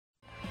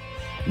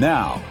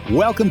Now,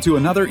 welcome to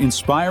another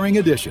inspiring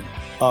edition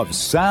of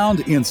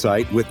Sound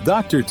Insight with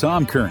Dr.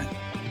 Tom Curran.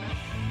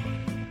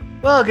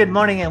 Well, good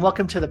morning and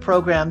welcome to the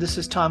program. This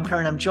is Tom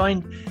Curran. I'm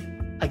joined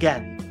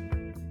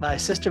again by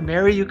Sister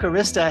Mary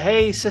Eucharista.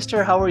 Hey,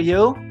 sister, how are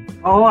you?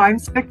 Oh, I'm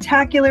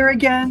spectacular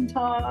again,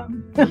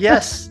 Tom.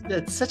 Yes,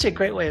 that's such a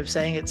great way of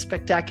saying it,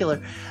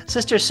 spectacular.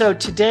 Sister, so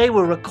today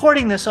we're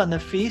recording this on the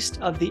feast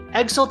of the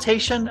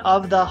Exaltation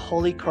of the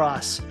Holy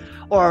Cross,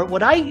 or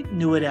what I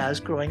knew it as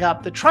growing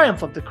up, the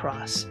Triumph of the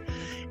Cross.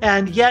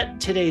 And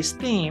yet today's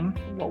theme,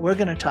 what we're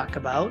going to talk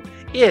about,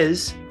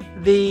 is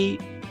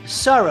the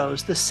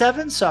sorrows, the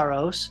 7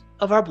 sorrows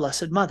of our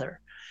Blessed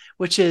Mother,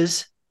 which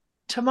is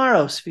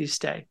tomorrow's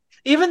feast day.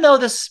 Even though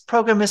this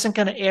program isn't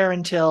going to air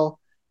until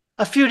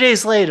a few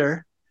days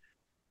later,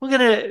 we're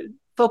going to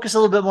focus a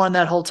little bit more on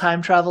that whole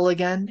time travel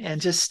again and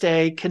just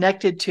stay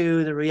connected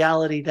to the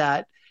reality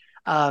that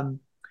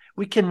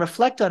we can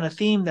reflect on a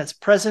theme that's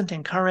present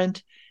and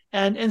current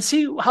and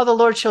see how the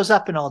Lord shows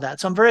up in all that.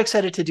 So I'm very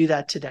excited to do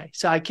that today.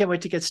 So I can't wait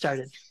to get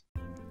started.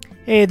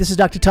 Hey, this is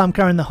Dr. Tom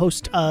Curran, the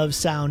host of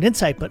Sound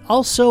Insight, but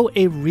also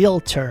a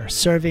realtor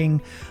serving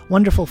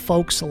wonderful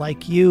folks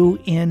like you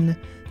in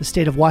the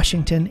state of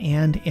Washington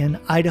and in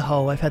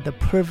Idaho. I've had the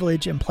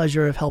privilege and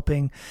pleasure of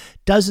helping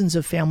dozens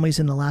of families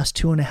in the last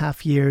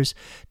 2.5 years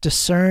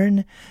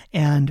discern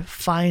and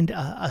find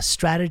a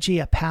strategy,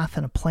 a path,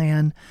 and a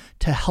plan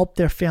to help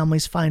their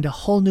families find a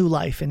whole new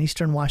life in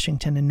Eastern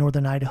Washington and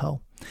Northern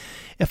Idaho.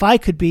 If I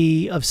could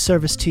be of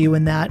service to you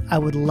in that, I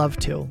would love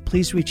to.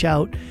 Please reach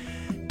out,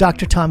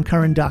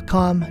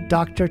 drtomcurran.com,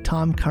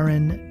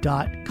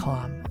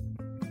 drtomcurran.com.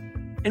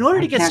 In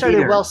order to get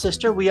started well,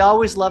 sister, we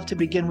always love to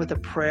begin with a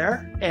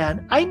prayer.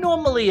 And I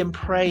normally am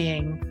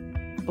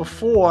praying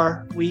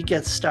before we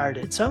get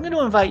started. So I'm going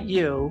to invite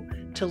you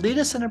to lead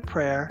us in a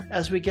prayer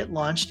as we get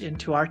launched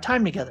into our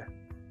time together.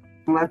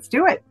 Let's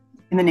do it.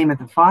 In the name of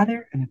the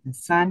Father, and of the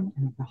Son,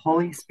 and of the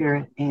Holy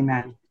Spirit.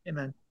 Amen.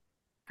 Amen.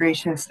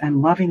 Gracious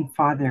and loving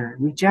Father,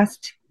 we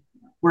just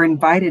were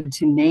invited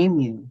to name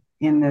you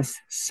in this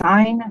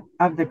sign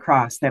of the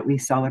cross that we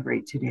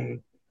celebrate today.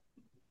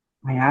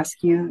 I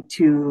ask you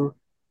to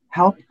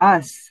help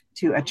us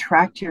to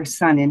attract your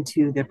Son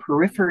into the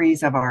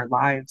peripheries of our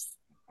lives,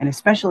 and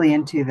especially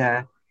into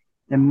the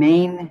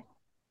main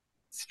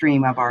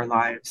stream of our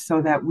lives,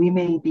 so that we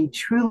may be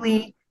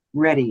truly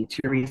ready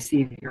to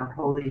receive your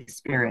Holy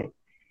Spirit.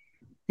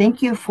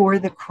 Thank you for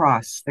the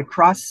cross. The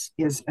cross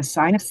is a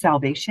sign of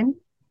salvation,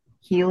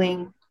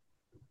 healing,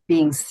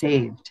 being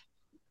saved.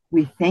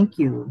 We thank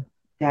you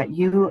that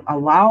you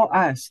allow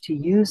us to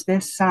use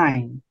this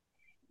sign,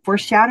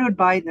 foreshadowed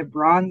by the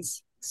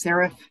bronze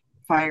seraph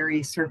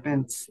fiery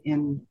serpents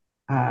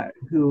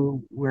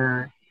who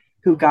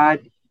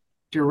God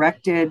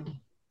directed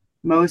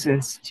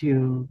Moses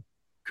to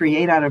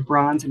create out of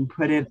bronze and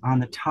put it on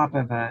the top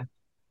of a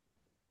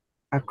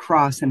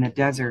cross in the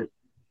desert.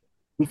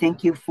 We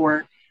thank you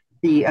for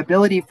the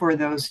ability for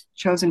those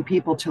chosen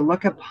people to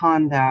look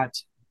upon that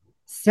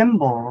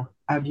symbol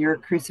of your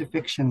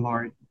crucifixion,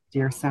 Lord,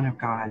 dear Son of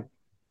God,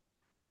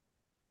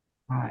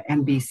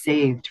 and be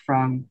saved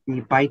from the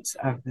bites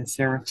of the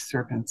seraph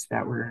serpents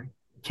that were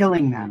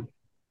killing them.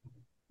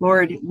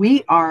 Lord,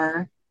 we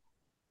are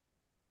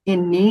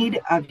in need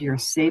of your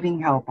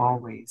saving help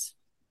always.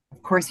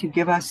 Of course, you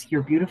give us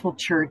your beautiful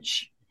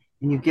church,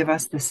 and you give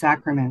us the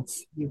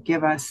sacraments. You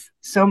give us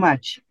so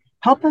much.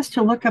 Help us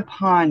to look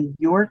upon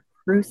your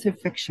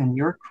crucifixion,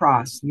 your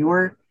cross,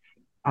 the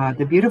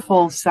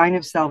beautiful sign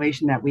of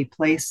salvation that we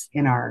place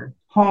in our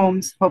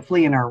homes,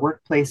 hopefully in our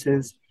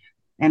workplaces,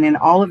 and in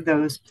all of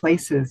those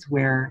places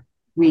where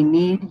we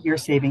need your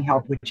saving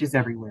help, which is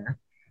everywhere.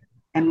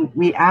 And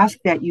we ask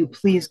that you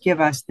please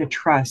give us the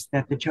trust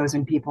that the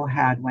chosen people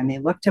had when they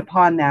looked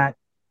upon that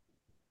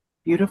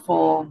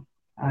beautiful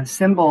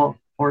symbol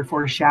or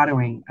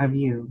foreshadowing of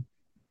you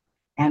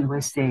and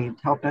were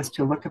saved. Help us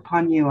to look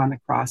upon you on the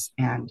cross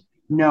and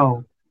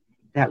know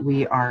that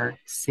we are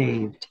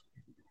saved.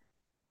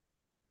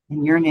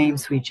 In your name,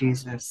 sweet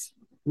Jesus,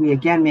 we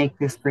again make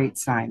this great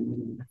sign,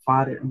 in the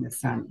Father and the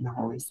Son and the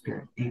Holy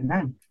Spirit.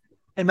 Amen.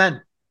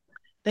 Amen.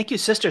 Thank you,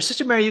 sister.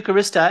 Sister Mary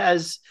Eucharista,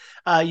 as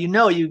you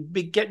know, you'll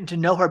be getting to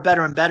know her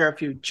better and better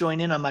if you join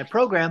in on my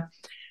program,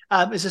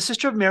 is a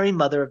sister of Mary,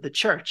 Mother of the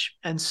Church.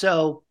 And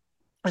so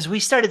as we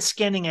started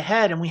scanning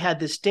ahead and we had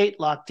this date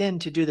locked in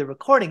to do the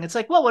recording, it's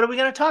like, well, what are we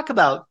going to talk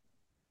about?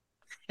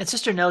 And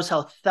sister knows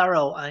how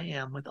thorough I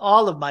am with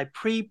all of my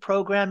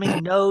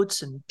pre-programming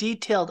notes and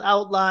detailed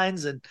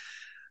outlines. And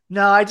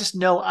no, I just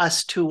know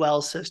us too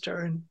well, sister.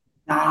 And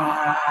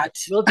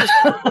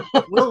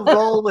we'll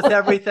roll with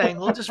everything.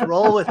 We'll just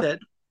roll with it.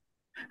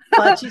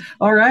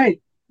 All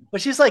right.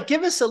 But she's like,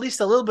 give us at least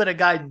a little bit of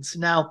guidance.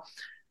 Now,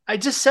 I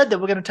just said that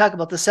we're going to talk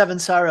about the 7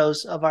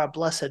 sorrows of our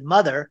Blessed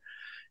Mother,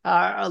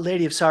 Our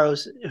Lady of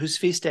Sorrows, whose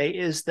feast day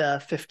is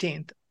the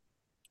 15th.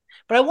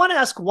 But I want to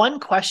ask one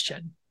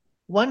question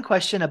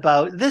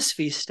about this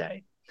feast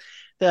day,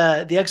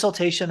 the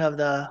exaltation of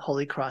the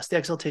Holy Cross, the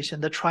exaltation,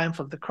 the triumph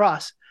of the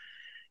cross.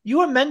 you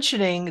were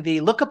mentioning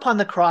the look upon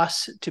the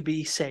cross to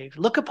be saved,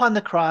 look upon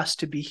the cross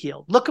to be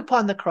healed, look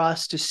upon the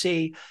cross to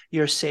see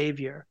your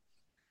Savior.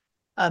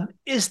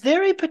 Is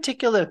there a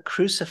particular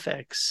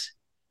crucifix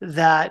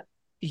that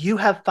you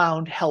have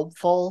found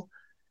helpful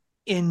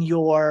in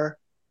your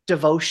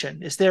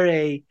devotion? Is there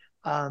a,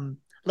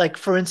 like,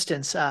 for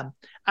instance, I'm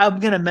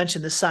going to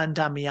mention the San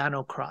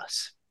Damiano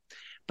cross,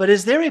 but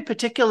is there a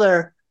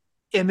particular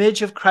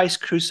image of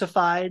Christ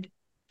crucified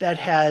that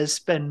has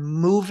been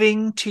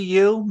moving to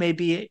you?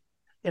 Maybe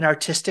an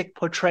artistic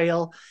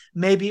portrayal,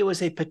 maybe it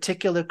was a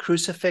particular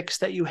crucifix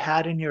that you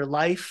had in your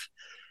life.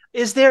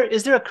 Is there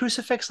a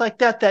crucifix like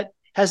that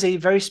has a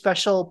very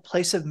special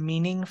place of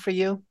meaning for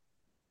you?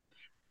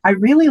 I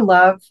really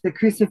love the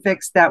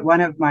crucifix that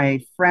one of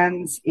my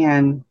friends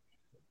in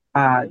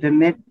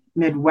the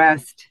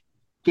Midwest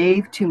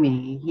gave to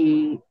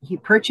me. He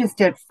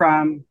purchased it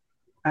from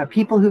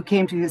people who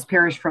came to his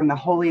parish from the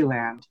Holy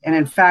Land. And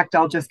in fact,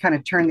 I'll just kind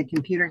of turn the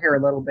computer here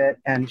a little bit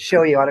and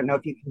show you. I don't know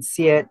if you can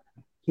see it.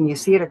 Can you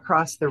see it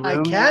across the I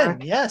room? can,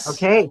 there? yes.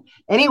 Okay.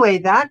 Anyway,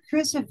 that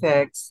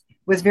crucifix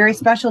was very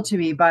special to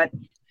me, but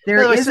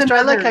there is sister, another...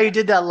 I like how you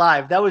did that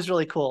live. That was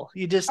really cool.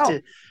 You just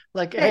did,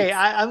 like, thanks. hey,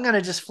 I'm going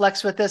to just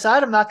flex with this.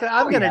 I'm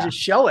going to just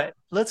show it.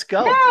 Let's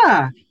go.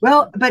 Yeah.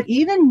 Well, but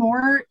even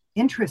more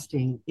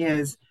interesting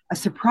is a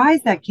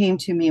surprise that came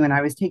to me when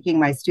I was taking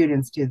my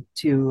students to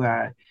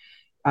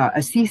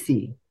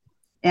Assisi.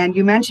 And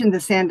you mentioned the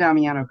San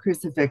Damiano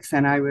crucifix,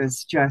 and I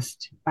was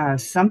just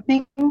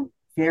something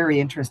very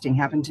interesting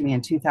happened to me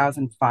in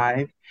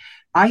 2005.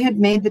 I had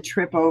made the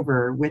trip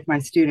over with my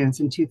students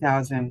in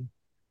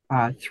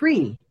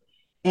 2003,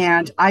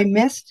 and I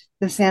missed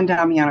the San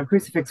Damiano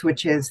crucifix,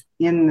 which is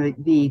in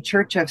the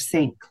Church of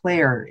St.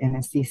 Clare in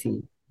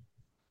Assisi.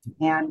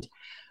 And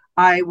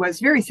I was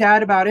very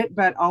sad about it,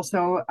 but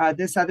also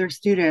this other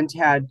student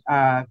had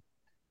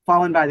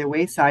fallen by the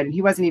wayside, and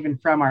he wasn't even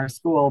from our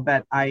school,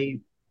 but I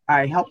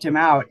helped him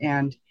out.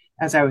 And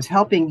as I was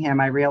helping him,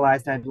 I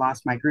realized I'd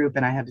lost my group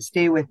and I had to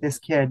stay with this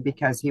kid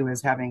because he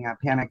was having a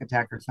panic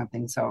attack or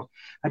something. So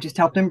I just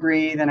helped him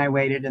breathe and I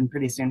waited, and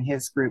pretty soon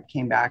his group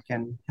came back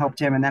and helped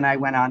him. And then I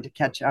went on to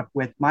catch up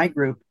with my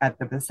group at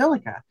the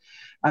Basilica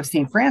of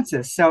St.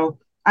 Francis. So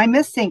I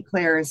missed St.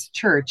 Clare's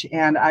church,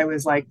 and I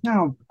was like,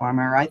 no,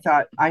 bummer.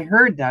 I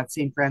heard that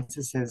St.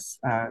 Francis's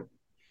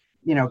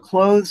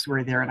clothes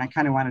were there, and I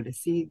kind of wanted to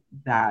see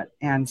that.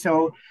 And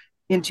so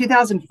in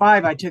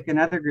 2005, I took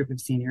another group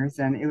of seniors,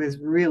 and it was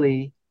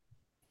really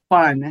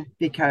fun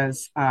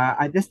because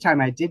this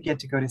time I did get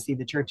to go to see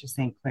the Church of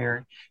St.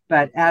 Clare.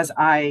 But as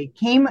I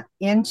came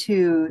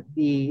into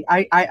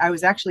I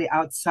was actually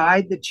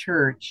outside the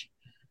church,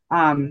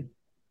 and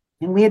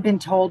we had been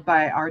told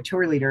by our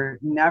tour leader,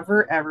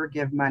 never, ever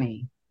give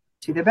money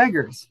to the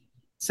beggars.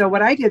 So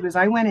what I did was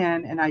I went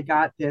in and I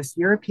got this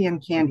European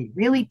candy,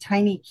 really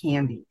tiny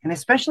candy. And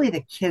especially the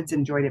kids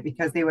enjoyed it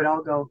because they would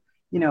all go,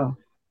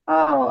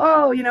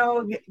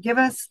 give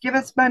us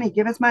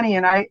money.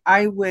 And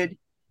I would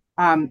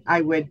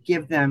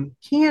give them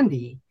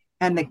candy,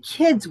 and the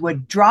kids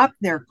would drop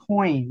their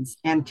coins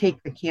and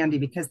take the candy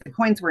because the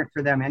coins weren't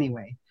for them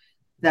anyway.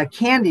 The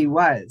candy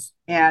was,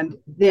 and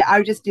I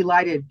was just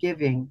delighted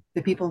giving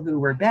the people who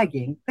were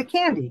begging the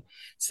candy.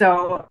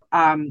 So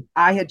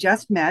I had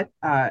just met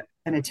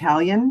an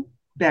Italian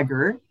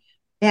beggar,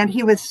 and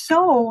he was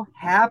so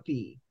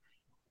happy.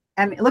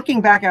 And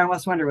looking back, I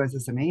almost wonder, was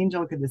this an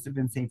angel? Could this have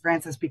been St.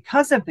 Francis?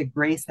 Because of the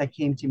grace that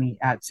came to me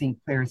at St.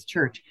 Clare's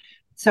Church.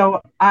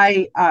 So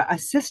a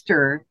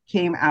sister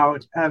came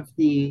out of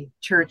the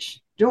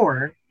church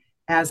door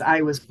as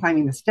I was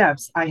climbing the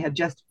steps. I had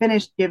just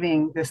finished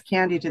giving this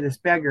candy to this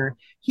beggar.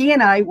 He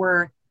and I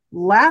were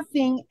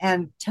laughing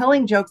and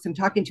telling jokes and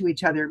talking to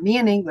each other, me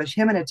in English,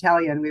 him in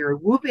Italian. We were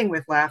whooping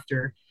with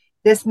laughter.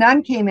 This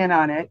nun came in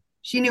on it.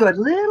 She knew a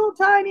little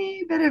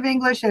tiny bit of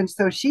English, and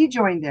so she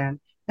joined in.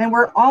 And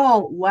we're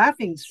all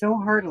laughing so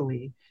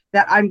heartily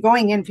that I'm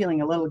going in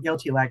feeling a little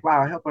guilty, like,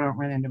 wow, I hope I don't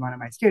run into one of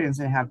my students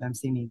and have them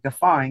see me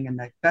guffawing in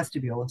the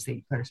vestibule of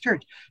St. Clare's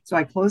Church. So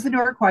I close the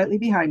door quietly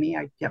behind me.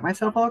 I get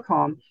myself all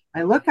calm.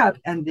 I look up,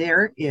 and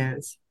there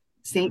is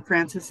St.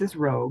 Francis's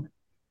robe.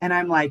 And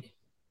I'm like,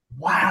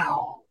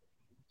 wow,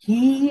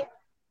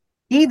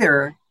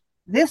 either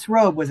this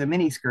robe was a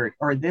miniskirt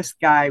or this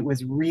guy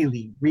was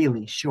really,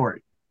 really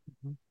short.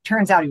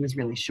 Turns out he was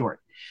really short.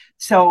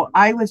 So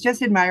I was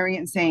just admiring it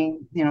and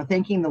saying,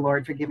 thanking the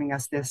Lord for giving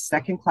us this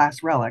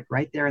second-class relic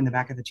right there in the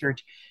back of the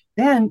church.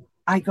 Then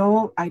I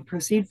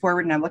proceed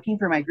forward, and I'm looking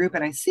for my group,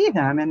 and I see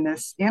them in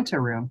this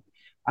anteroom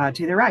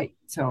to the right.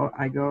 So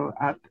I go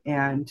up,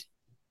 and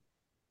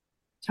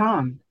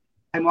Tom,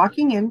 I'm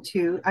walking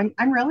into,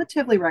 I'm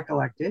relatively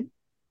recollected.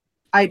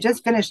 I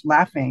just finished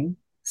laughing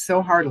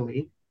so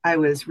heartily. I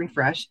was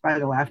refreshed by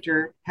the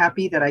laughter,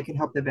 happy that I could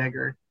help the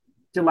beggar,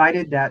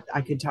 delighted that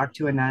I could talk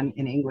to a nun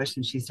in English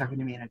and she's talking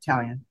to me in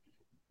Italian,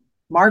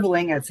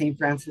 marveling at St.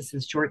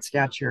 Francis's short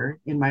stature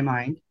in my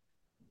mind.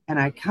 And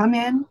I come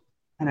in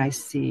and I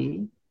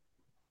see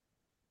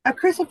a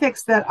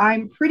crucifix that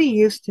I'm pretty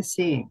used to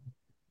seeing,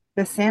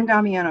 the San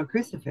Damiano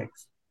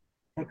crucifix,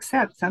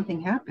 except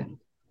something happened.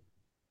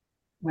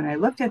 when I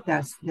looked at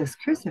this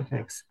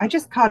crucifix, I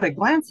just caught a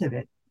glance of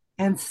it,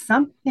 and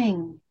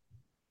something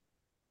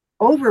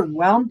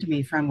overwhelmed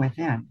me from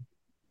within.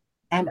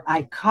 And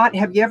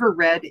have you ever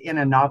read in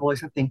a novel or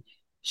something,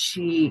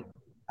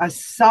 a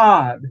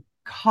sob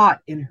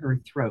caught in her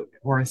throat,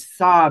 or a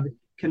sob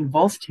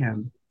convulsed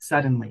him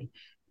suddenly?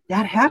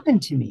 That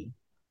happened to me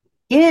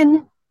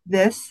in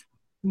this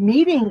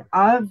meeting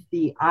of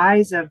the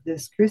eyes of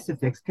this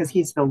crucifix, because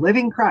he's the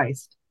living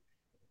Christ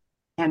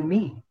and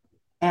me.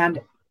 And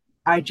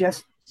I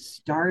just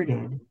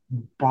started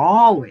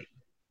bawling.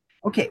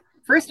 Okay,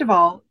 first of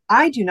all,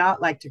 I do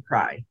not like to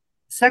cry.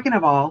 Second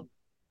of all,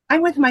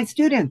 I'm with my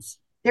students.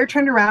 They're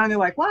turned around and they're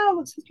like,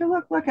 wow, sister,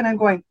 look. And I'm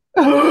going,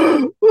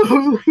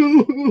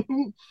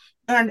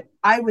 and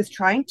I was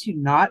trying to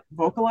not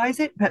vocalize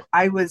it, but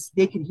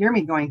they could hear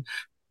me going,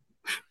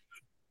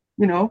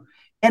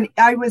 and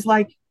I was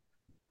like,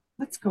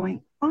 what's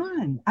going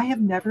on? I have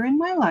never in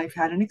my life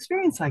had an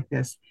experience like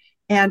this.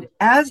 And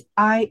as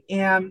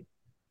I'm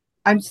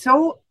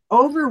so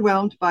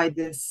overwhelmed by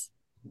this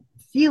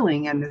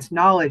feeling and this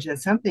knowledge that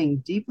something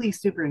deeply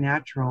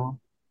supernatural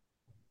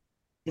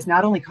is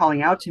not only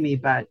calling out to me,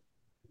 but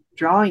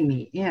drawing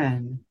me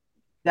in,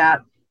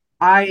 that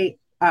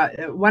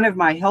one of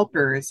my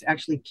helpers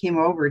actually came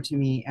over to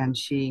me, and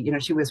she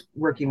was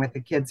working with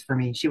the kids for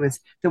me. She was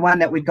the one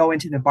that would go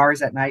into the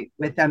bars at night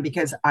with them,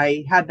 because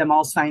I had them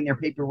all sign their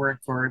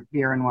paperwork for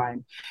beer and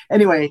wine.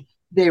 Anyway,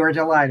 they were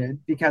delighted,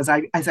 because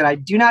I said, I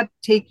do not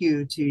take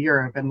you to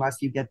Europe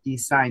unless you get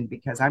these signed,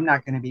 because I'm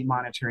not going to be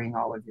monitoring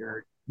all of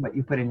what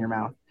you put in your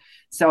mouth.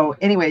 So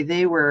anyway,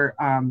 they were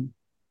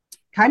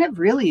kind of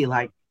really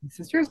like,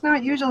 sister's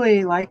not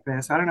usually like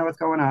this. I don't know what's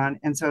going on.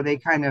 And so they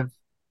kind of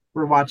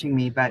were watching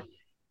me. But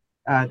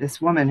this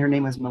woman, her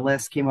name was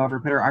Melissa, came over,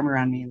 put her arm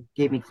around me and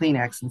gave me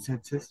Kleenex and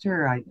said,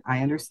 sister,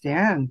 I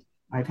understand.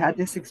 I've had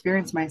this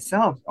experience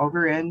myself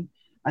over in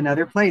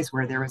another place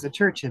where there was a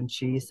church. And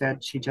she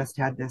said she just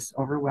had this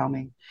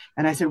overwhelming.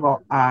 And I said,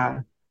 well,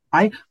 I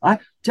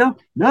don't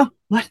know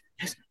what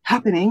is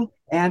happening.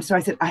 And so I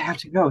said, I have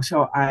to go.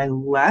 So I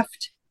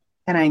left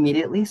and I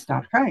immediately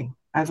stopped crying.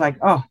 I was like,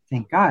 oh,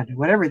 thank God,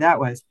 whatever that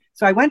was.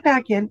 So I went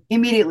back in.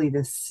 Immediately,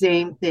 the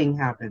same thing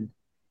happened.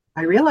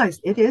 I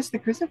realized it is the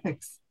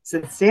crucifix.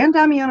 So San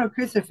Damiano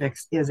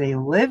crucifix is a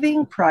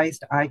living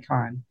Christ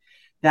icon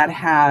that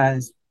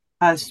has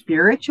a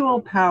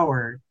spiritual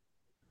power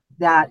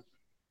that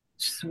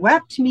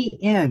swept me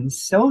in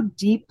so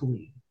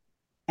deeply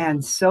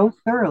and so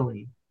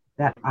thoroughly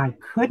that I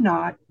could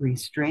not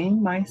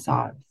restrain my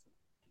sobs.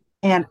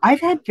 And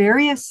I've had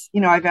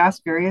I've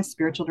asked various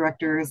spiritual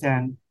directors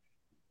and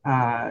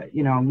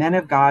men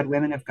of God,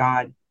 women of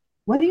God,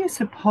 what do you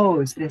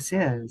suppose this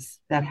is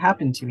that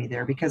happened to me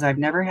there? Because I've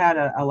never had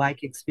a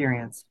like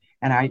experience,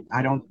 and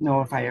I don't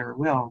know if I ever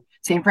will.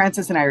 St.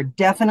 Francis and I are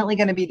definitely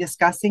going to be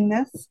discussing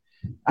this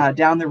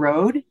down the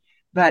road.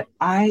 But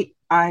I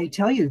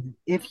tell you,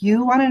 if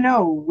you want to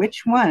know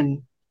which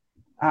one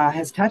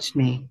has touched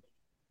me,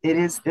 it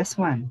is this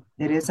one.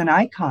 It is an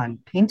icon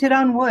painted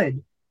on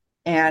wood.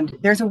 And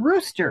there's a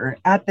rooster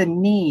at the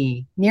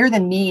knee, near the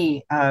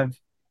knee of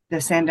the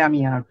San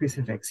Damiano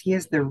crucifix. He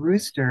is the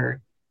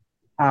rooster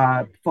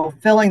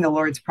fulfilling the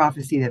Lord's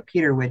prophecy that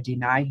Peter would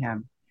deny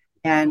him.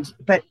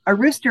 But a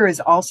rooster is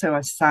also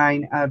a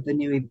sign of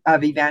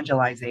of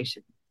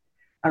evangelization.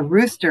 A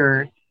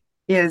rooster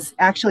is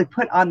actually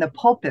put on the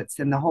pulpits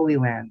in the Holy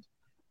Land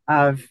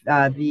of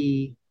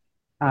the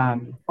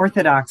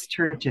Orthodox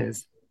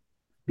churches,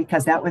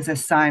 because that was a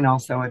sign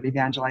also of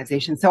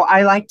evangelization. So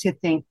I like to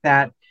think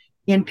that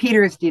in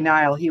Peter's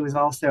denial, he was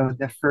also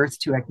the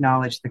first to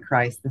acknowledge the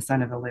Christ, the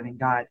Son of the living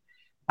God.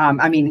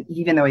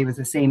 Even though he was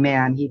the same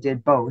man, he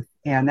did both.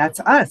 And that's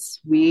us.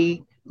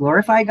 We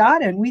glorify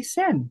God and we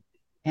sin.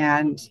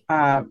 And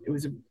it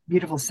was a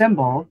beautiful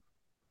symbol.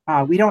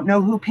 We don't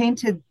know who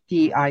painted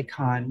the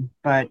icon,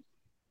 but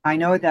I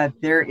know that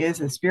there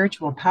is a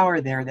spiritual power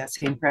there that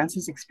St.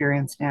 Francis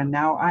experienced and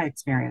now I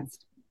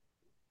experienced.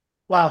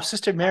 Wow,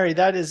 Sister Mary,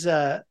 that is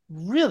a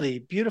really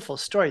beautiful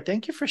story.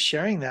 Thank you for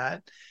sharing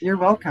that. You're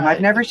welcome.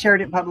 I've never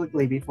shared it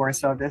publicly before,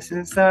 so this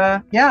is,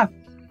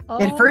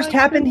 it first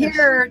happened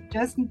here.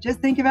 Just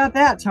think about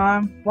that,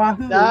 Tom.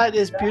 Wahoo. That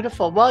is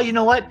beautiful. Well, you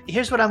know what?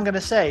 Here's what I'm going to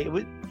say.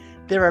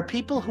 There are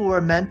people who are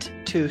meant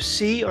to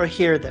see or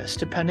hear this,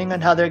 depending on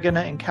how they're going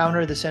to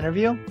encounter this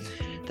interview.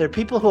 There are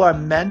people who are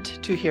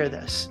meant to hear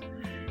this.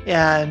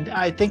 And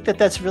I think that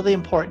that's really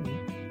important.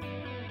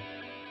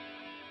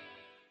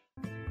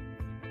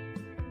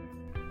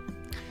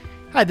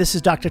 Hi, this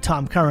is Dr.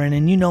 Tom Curran,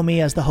 and you know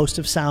me as the host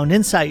of Sound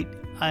Insight.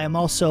 I am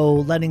also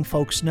letting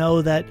folks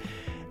know that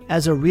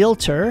as a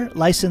realtor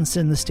licensed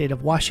in the state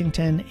of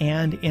Washington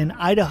and in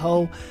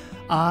Idaho,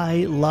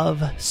 I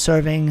love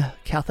serving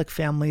Catholic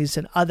families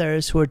and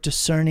others who are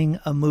discerning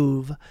a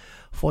move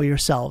for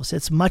yourselves.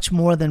 It's much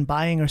more than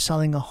buying or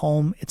selling a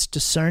home. It's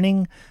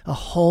discerning a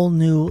whole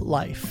new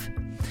life.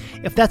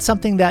 If that's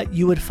something that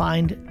you would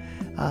find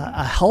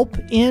a help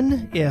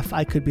in, if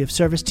I could be of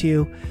service to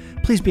you,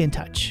 please be in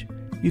touch.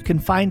 You can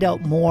find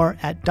out more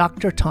at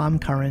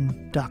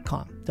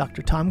drtomcurran.com,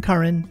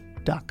 drtomcurran.com.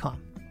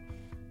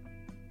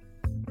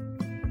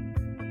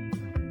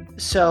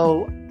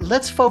 So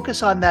let's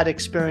focus on that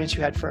experience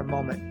you had for a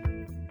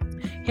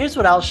moment. Here's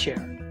what I'll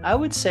share. I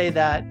would say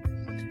that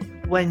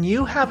when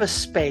you have a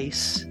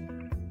space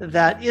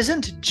that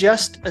isn't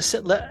just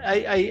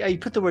I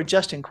put the word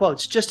just in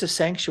quotes, just a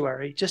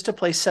sanctuary, just a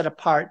place set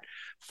apart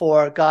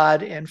for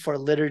God and for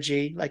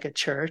liturgy, like a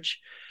church,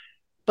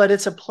 but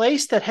it's a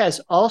place that has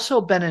also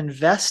been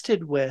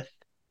invested with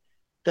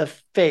the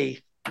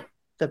faith,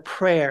 the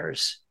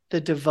prayers,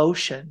 the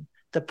devotion,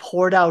 the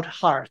poured out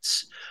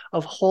hearts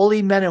of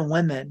holy men and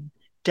women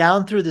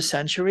down through the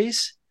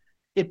centuries.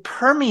 It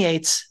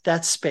permeates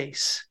that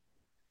space,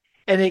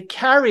 and it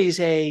carries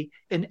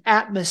an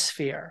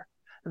atmosphere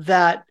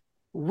that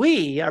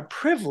we are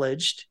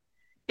privileged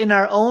in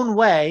our own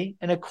way,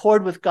 in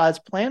accord with God's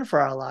plan for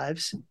our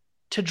lives,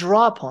 to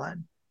draw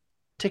upon,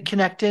 to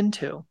connect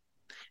into.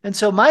 And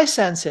so my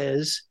sense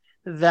is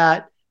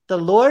that the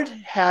Lord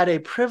had a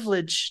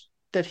privilege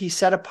that he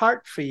set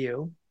apart for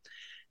you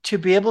to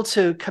be able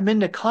to come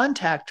into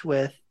contact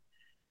with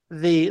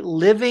the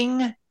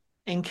living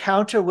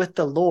encounter with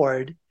the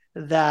Lord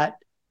that,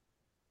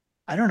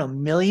 I don't know,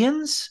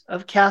 millions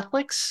of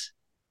Catholics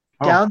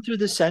down through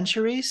the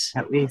centuries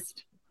at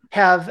least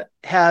have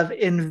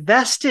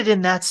invested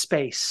in that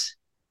space.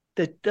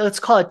 That, let's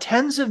call it,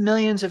 tens of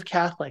millions of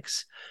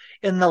Catholics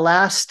in the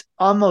last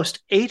almost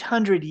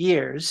 800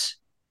 years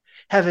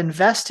have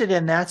invested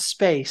in that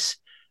space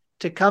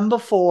to come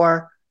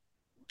before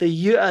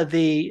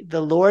the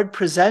Lord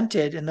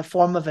presented in the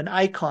form of an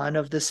icon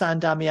of the San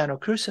Damiano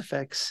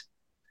crucifix.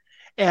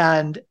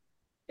 And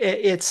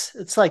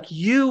it's like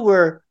you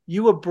were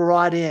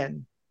brought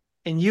in,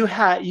 and you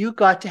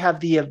got to have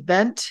the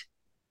event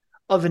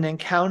of an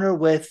encounter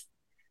with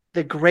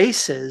the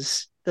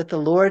graces that the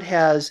Lord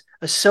has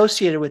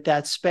associated with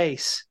that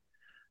space.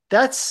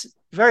 That's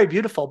very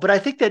beautiful. But I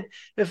think that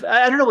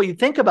I don't know what you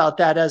think about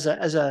that as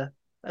a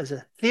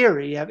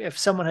theory, if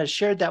someone has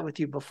shared that with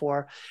you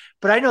before,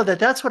 but I know that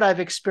that's what I've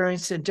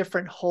experienced in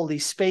different holy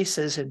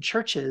spaces and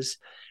churches.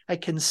 I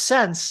can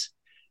sense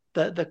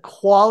the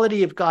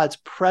quality of God's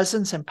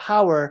presence and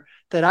power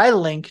that I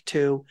link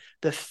to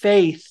the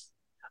faith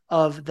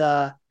of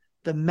the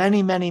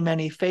many, many,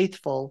 many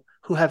faithful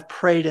who have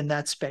prayed in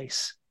that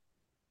space.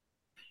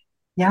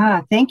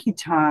 Yeah, thank you,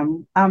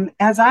 Tom.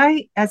 As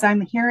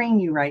I'm hearing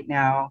you right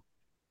now,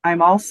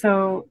 I'm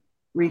also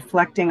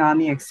reflecting on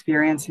the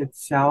experience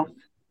itself.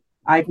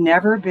 I've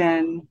never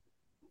been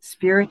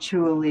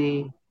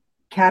spiritually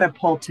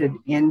catapulted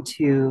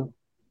into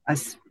a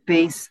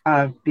space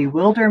of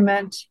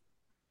bewilderment,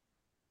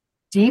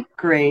 deep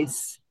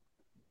grace,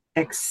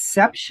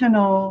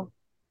 exceptional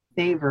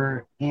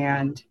favor,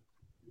 and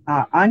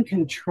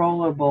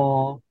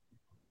uncontrollable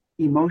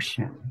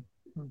emotion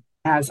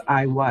as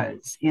I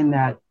was in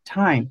that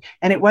time.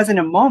 And it wasn't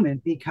a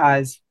moment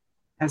because,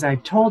 as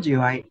I've told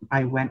you, I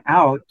went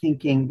out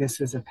thinking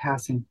this is a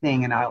passing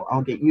thing and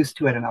I'll get used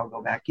to it and I'll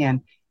go back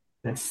in.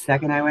 The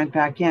second I went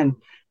back in,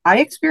 I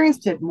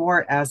experienced it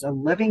more as a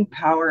living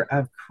power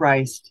of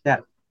Christ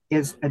that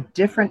is a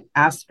different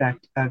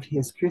aspect of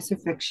his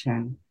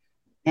crucifixion,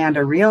 and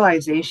a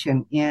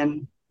realization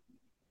in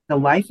the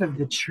life of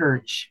the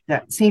church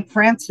that St.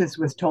 Francis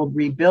was told,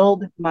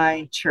 rebuild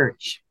my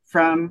church,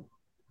 from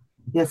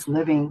this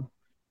living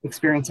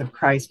experience of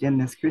Christ in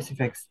this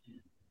crucifix.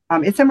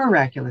 It's a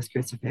miraculous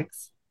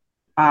crucifix.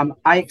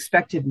 I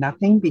expected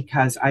nothing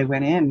because I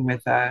went in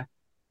with a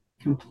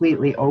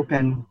completely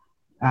open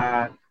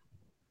heart.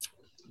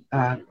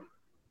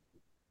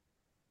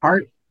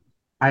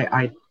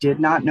 I did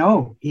not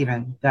know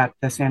even that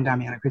the San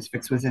Damiano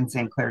crucifix was in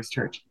St. Clare's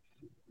Church.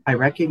 I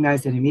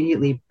recognized it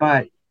immediately,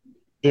 but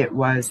it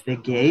was the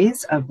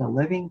gaze of the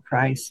living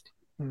Christ,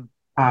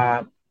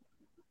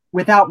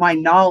 without my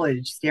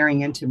knowledge,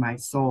 staring into my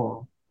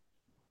soul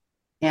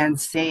and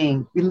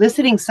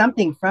eliciting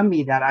something from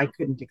me that I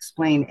couldn't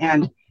explain.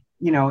 And,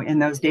 in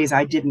those days,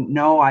 I didn't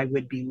know I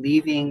would be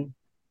leaving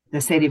the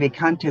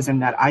sedevacantism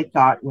that I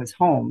thought was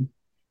home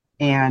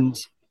and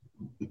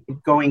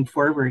going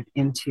forward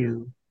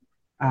into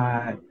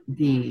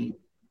the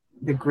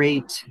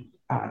great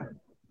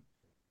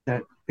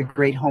the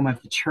great home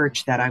of the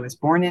church that I was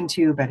born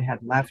into, but had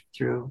left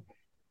through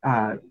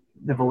the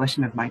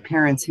volition of my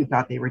parents, who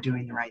thought they were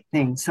doing the right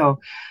thing. So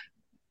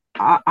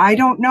I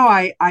don't know.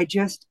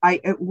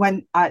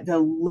 When the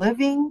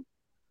living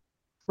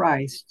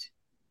Christ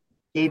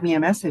gave me a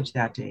message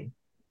that day,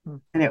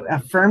 and it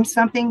affirmed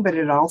something, but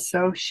it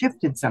also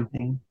shifted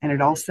something, and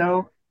it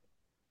also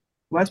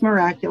was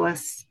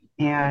miraculous.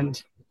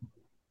 And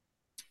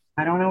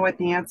I don't know what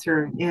the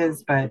answer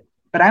is, but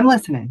I'm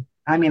listening.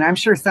 I mean, I'm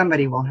sure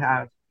somebody will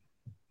have,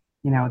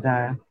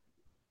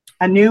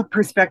 a new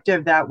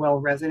perspective that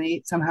will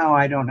resonate somehow.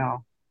 I don't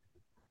know.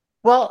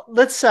 Well,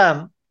 let's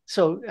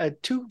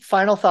two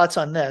final thoughts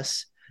on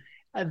this.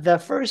 The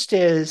first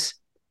is,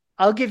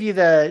 I'll give you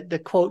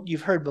the quote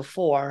you've heard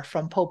before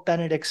from Pope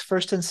Benedict's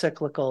first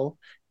encyclical,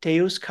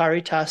 Deus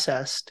Caritas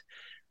Est,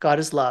 God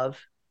is Love.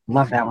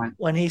 Love that one.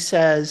 When he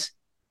says,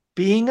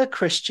 being a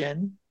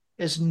Christian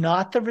is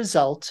not the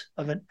result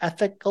of an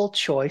ethical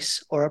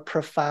choice or a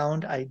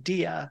profound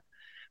idea,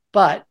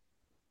 but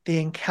the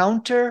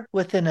encounter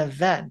with an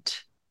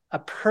event, a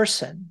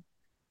person,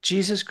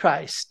 Jesus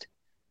Christ,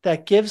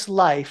 that gives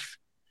life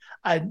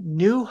a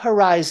new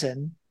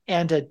horizon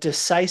and a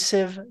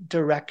decisive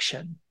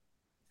direction.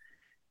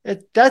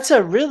 That's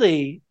a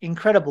really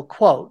incredible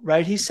quote,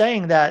 right? He's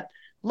saying that,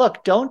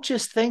 look, don't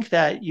just think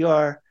that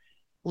you're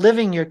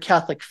living your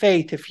Catholic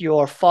faith if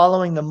you're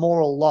following the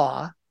moral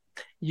law.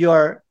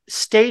 You're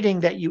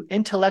stating that you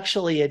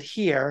intellectually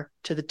adhere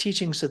to the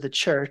teachings of the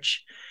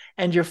church,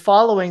 and you're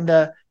following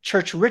the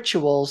church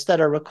rituals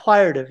that are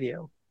required of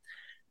you.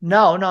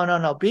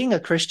 No. Being a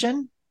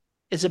Christian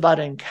is about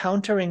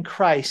encountering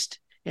Christ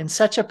in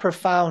such a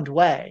profound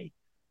way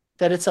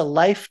that it's a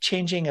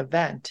life-changing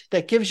event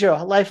that gives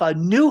your life a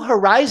new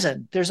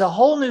horizon. There's a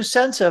whole new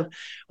sense of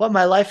what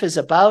my life is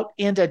about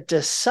and a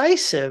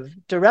decisive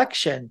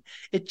direction.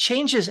 It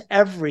changes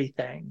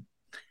everything.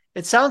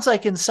 It sounds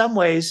like in some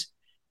ways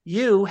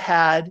you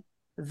had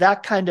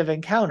that kind of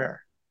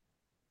encounter.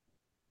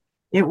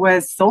 It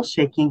was soul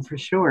shaking for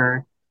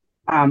sure.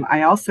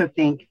 I also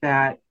think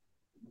that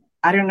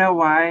I don't know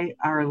why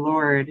our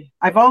Lord,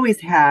 I've always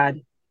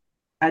had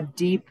a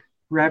deep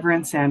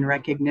reverence and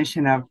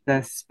recognition of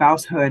the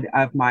spousehood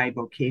of my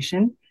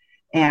vocation.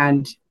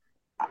 And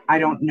I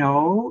don't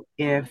know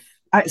if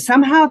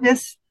somehow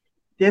this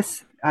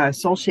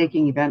soul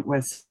shaking event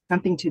was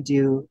something to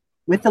do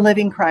with the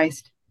living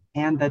Christ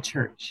and the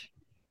church.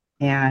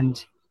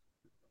 And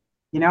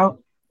you know,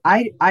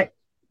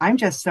 I'm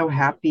just so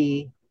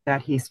happy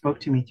that he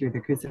spoke to me through the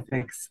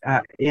crucifix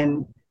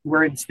in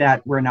words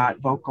that were not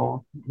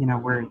vocal,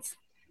 words.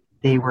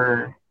 They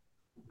were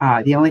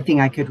the only thing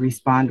I could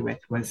respond with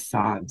was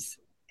sobs.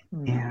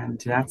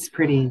 And that's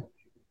pretty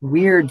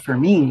weird for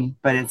me,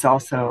 but it's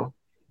also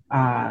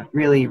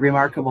really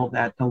remarkable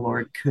that the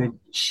Lord could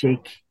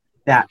shake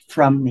that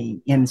from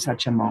me in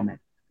such a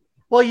moment.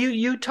 Well,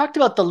 you talked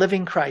about the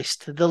living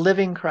Christ, the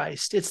living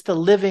Christ. It's the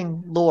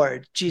living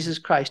Lord, Jesus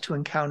Christ, who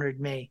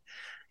encountered me.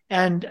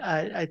 And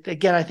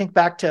again, I think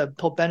back to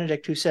Pope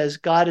Benedict, who says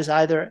God is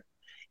either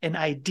an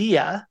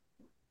idea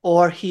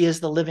or he is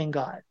the living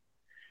God.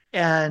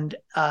 And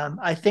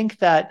I think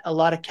that a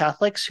lot of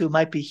Catholics who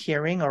might be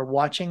hearing or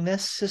watching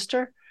this,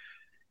 sister,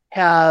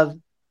 have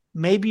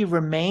maybe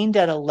remained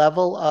at a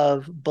level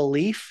of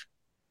belief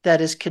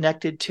that is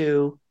connected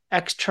to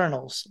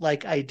externals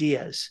like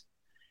ideas.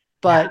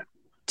 But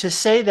to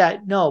say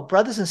that, no,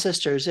 brothers and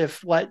sisters,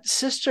 if what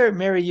Sister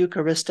Mary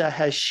Eucharista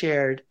has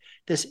shared,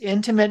 this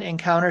intimate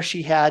encounter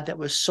she had that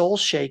was soul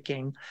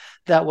shaking,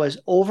 that was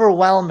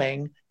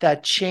overwhelming,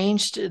 that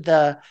changed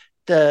the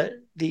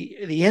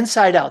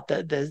inside out,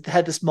 that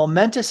had this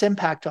momentous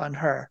impact on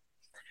her,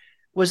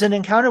 was an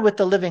encounter with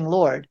the living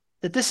Lord.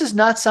 That this is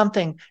not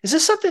something, is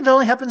this something that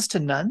only happens to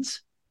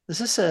nuns? Is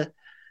this a...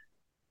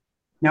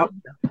 Nope,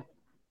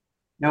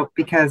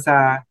 because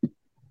I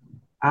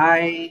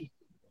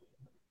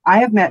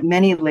have met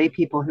many lay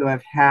people who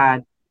have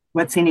had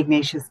what St.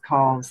 Ignatius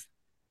calls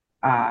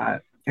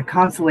a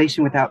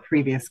consolation without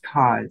previous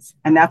cause.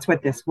 And that's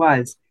what this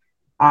was.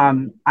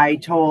 I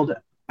told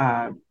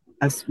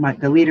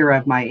the leader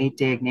of my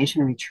 8-day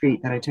Ignatian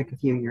retreat that I took a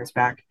few years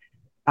back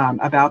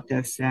about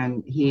this,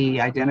 and he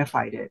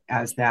identified it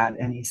as that.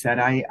 And he said,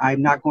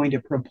 I'm not going to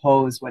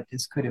propose what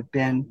this could have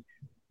been.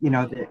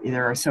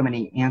 There are so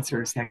many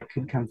answers that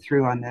could come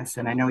through on this.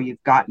 And I know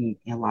you've gotten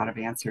a lot of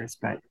answers,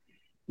 but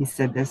he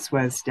said this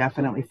was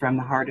definitely from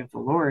the heart of the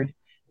Lord.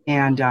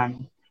 And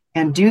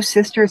do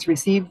sisters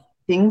receive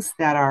things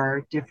that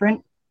are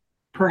different?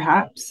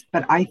 Perhaps.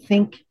 But I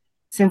think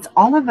since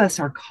all of us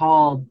are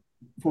called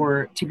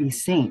to be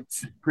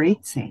saints,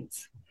 great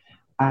saints,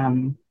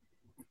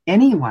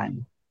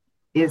 anyone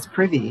is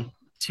privy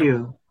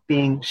to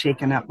being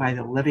shaken up by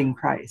the living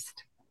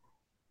Christ.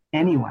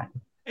 Anyone.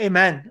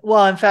 Amen.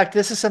 Well, in fact,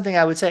 this is something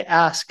I would say: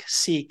 ask,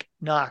 seek,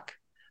 knock,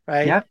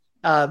 right? Yep.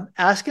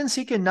 Ask and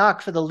seek and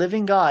knock for the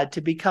living God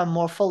to become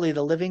more fully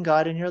the living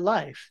God in your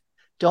life.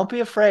 Don't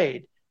be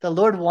afraid. The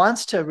Lord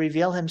wants to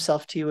reveal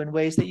himself to you in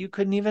ways that you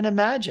couldn't even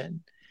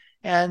imagine.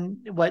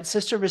 And what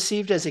Sister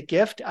received as a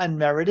gift,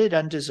 unmerited,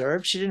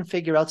 undeserved, she didn't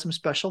figure out some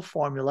special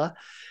formula.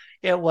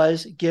 It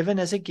was given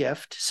as a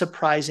gift,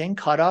 surprising,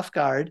 caught off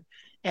guard,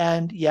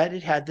 and yet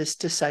it had this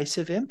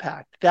decisive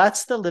impact.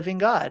 That's the living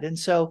God. And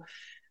so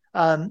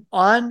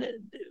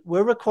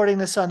we're recording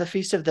this on the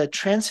Feast of the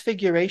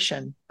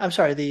Transfiguration. I'm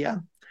sorry,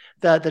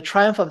 the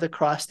triumph of the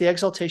cross, the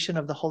exaltation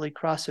of the Holy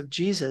Cross of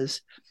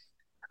Jesus.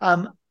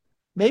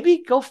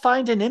 Maybe go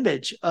find an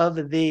image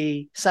of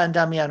the San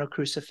Damiano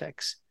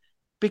crucifix,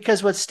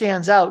 because what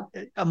stands out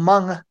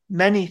among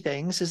many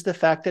things is the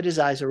fact that his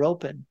eyes are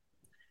open,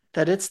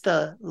 that it's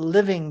the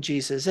living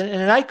Jesus. And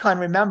an icon,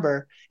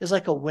 remember, is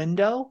like a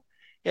window.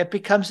 It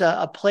becomes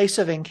a place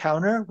of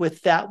encounter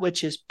with that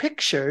which is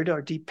pictured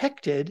or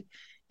depicted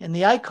in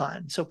the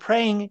icon. So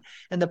praying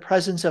in the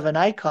presence of an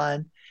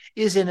icon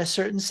is, in a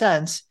certain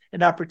sense,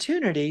 an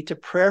opportunity to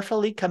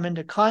prayerfully come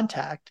into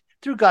contact,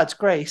 through God's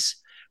grace,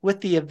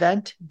 with the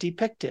event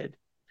depicted.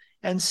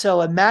 And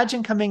so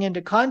imagine coming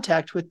into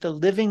contact with the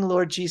living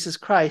Lord Jesus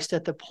Christ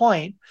at the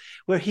point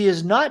where he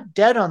is not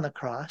dead on the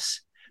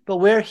cross, but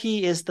where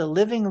he is the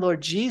living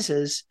Lord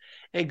Jesus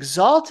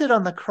exalted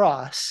on the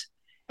cross,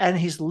 and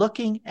he's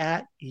looking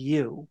at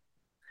you.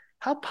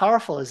 How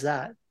powerful is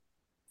that?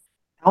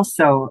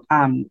 Also,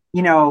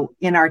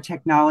 in our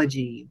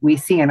technology, we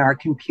see in our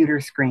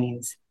computer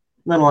screens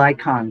little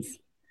icons.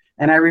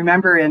 And I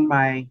remember in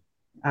my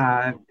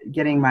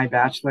getting my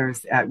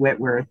bachelor's at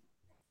Whitworth,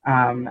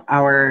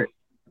 our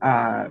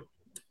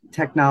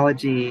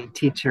technology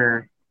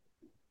teacher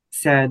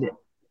said,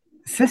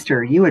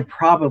 "Sister, you would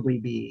probably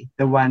be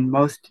the one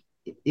most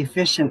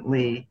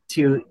efficiently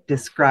to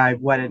describe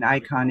what an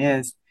icon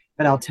is.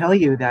 But I'll tell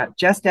you that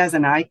just as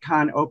an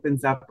icon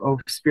opens up a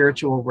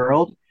spiritual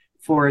world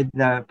for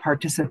the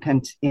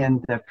participant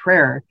in the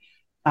prayer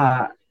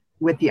uh,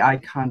 with the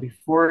icon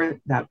before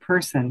that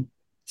person,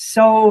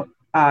 so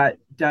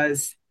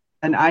does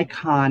an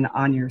icon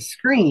on your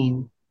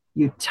screen.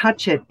 You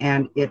touch it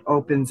and it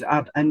opens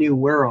up a new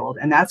world.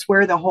 And that's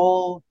where the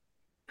whole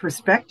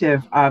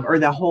perspective of, or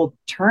the whole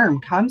term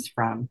comes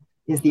from,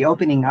 is the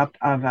opening up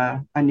of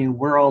a new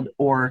world,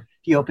 or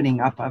the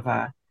opening up of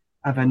a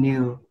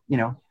new,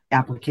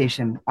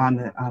 application on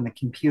the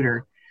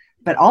computer.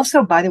 But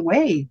also, by the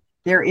way,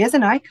 there is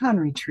an icon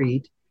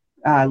retreat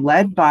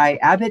led by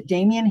Abbot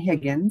Damian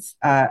Higgins,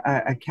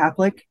 a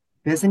Catholic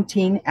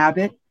Byzantine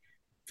abbot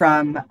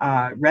from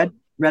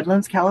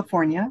Redlands,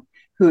 California,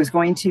 who is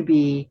going to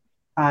be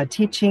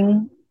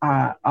teaching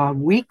a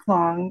week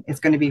long.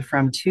 It's going to be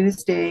from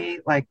Tuesday,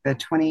 like the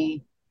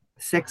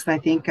 26th, I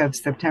think, of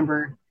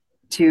September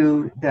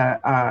to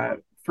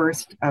the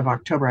 1st of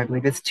October, I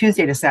believe. It's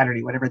Tuesday to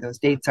Saturday, whatever those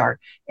dates are.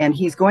 And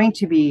he's going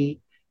to be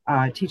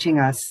teaching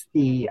us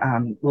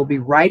we'll be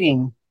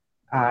writing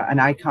an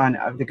icon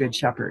of the Good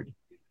Shepherd,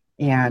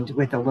 and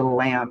with a little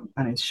lamb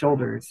on his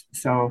shoulders.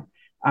 So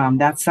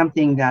that's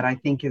something that I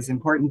think is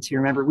important to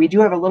remember. We do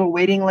have a little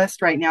waiting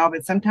list right now,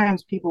 but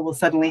sometimes people will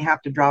suddenly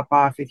have to drop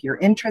off. If you're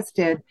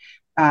interested,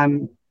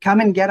 come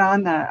and get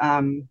on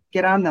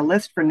the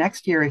list for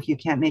next year if you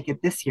can't make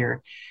it this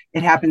year.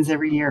 It happens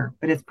every year,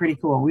 but it's pretty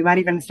cool. We might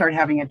even start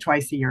having it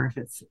twice a year if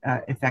it's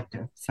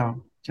effective.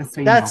 So just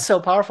so you know. That's so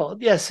powerful.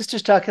 Yeah,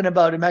 Sister's talking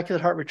about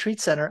Immaculate Heart Retreat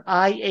Center,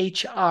 ihrc.net.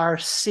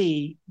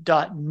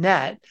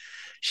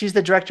 She's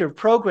the director of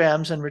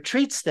programs and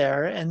retreats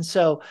there. And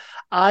so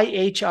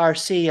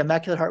IHRC,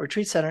 Immaculate Heart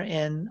Retreat Center,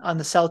 on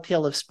the South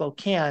Hill of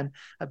Spokane,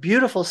 a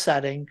beautiful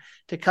setting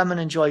to come and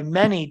enjoy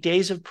many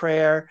days of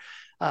prayer,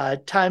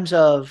 times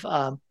of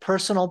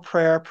personal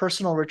prayer,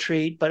 personal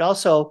retreat, but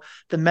also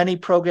the many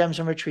programs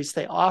and retreats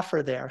they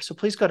offer there. So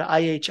please go to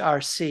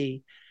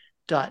ihrc.net.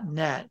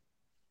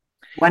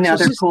 One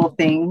other cool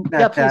thing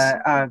that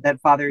that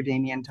Father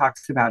Damien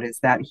talks about is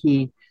that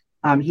he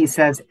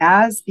says,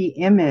 as the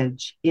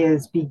image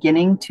is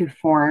beginning to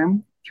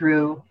form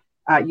through,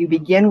 you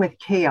begin with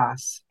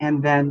chaos,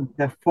 and then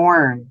the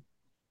form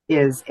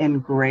is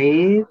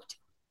engraved,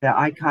 the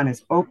icon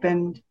is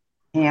opened,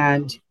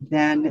 and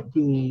then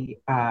the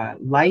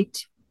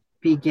light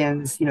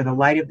begins, the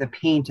light of the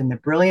paint and the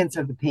brilliance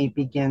of the paint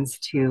begins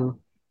to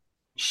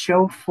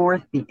show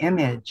forth the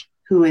image,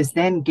 who is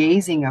then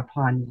gazing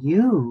upon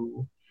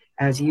you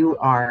as you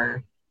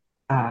are,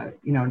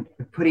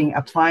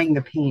 applying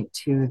the paint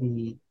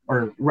to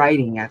or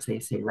writing, as they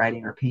say,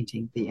 writing or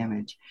painting the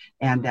image.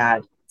 And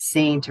that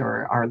saint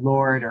or our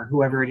Lord or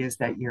whoever it is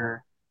that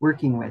you're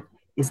working with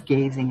is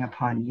gazing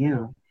upon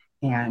you.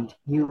 And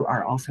you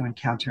are also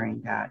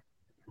encountering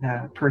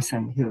the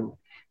person who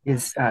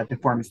is, the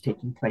form is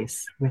taking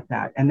place with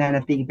that. And then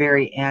at the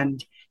very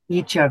end,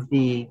 each of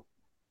the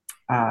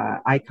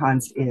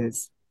icons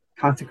is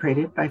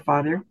consecrated by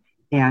Father,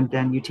 and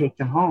then you take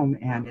them home,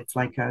 and it's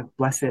like a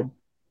blessed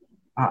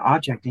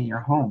object in your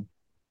home.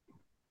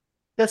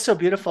 That's so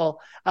beautiful.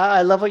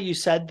 I love what you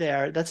said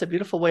there. That's a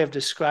beautiful way of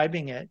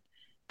describing it,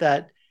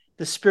 that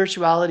the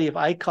spirituality of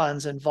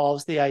icons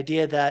involves the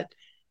idea that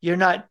you're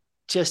not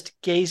just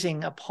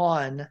gazing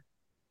upon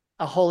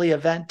a holy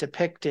event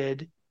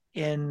depicted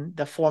in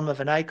the form of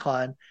an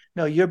icon.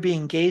 No, you're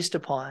being gazed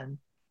upon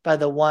by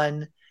the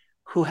one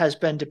who has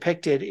been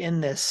depicted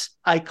in this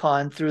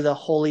icon through the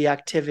holy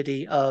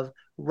activity of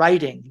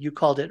writing. You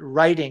called it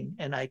writing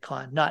an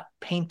icon, not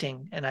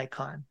painting an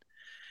icon.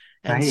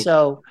 And Right.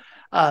 so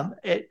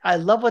I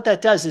love what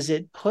that does, is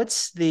it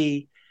puts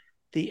the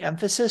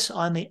emphasis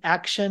on the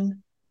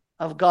action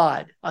of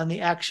God, on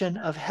the action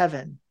of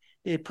heaven.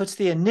 It puts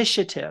the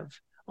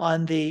initiative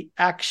on the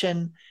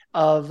action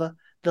of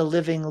the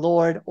living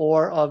Lord,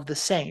 or of the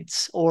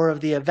saints, or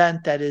of the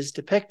event that is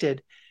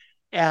depicted.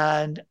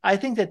 And I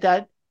think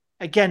that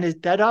again,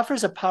 that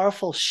offers a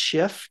powerful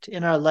shift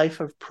in our life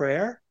of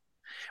prayer.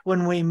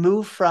 When we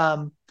move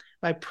from,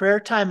 my prayer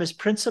time is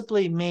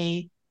principally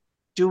me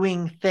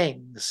doing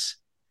things,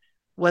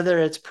 whether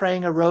it's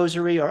praying a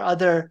rosary or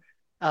other,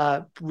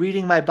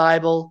 reading my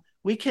Bible,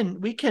 we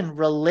can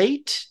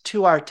relate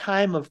to our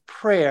time of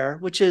prayer,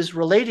 which is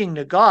relating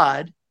to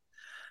God.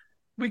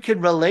 We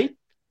can relate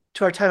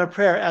to our time of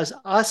prayer as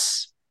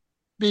us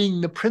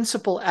being the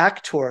principal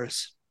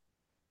actors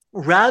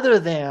rather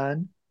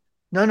than,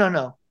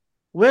 no,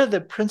 we're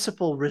the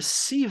principal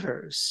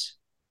receivers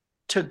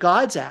to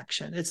God's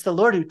action. It's the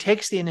Lord who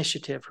takes the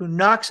initiative, who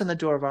knocks on the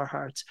door of our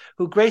hearts,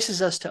 who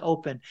graces us to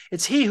open.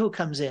 It's He who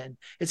comes in.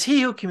 It's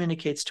He who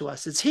communicates to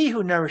us. It's He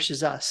who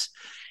nourishes us.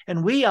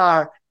 And we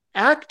are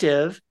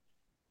active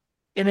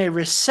in a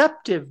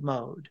receptive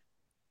mode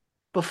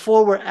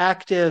before we're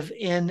active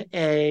in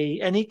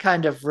any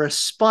kind of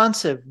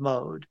responsive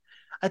mode.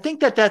 I think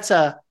that's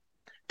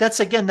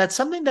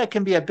something that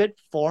can be a bit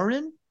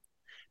foreign,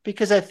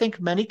 because I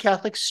think many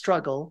Catholics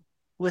struggle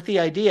with the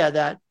idea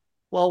that,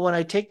 well, when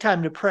I take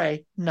time to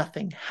pray,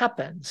 nothing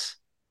happens.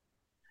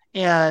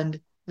 And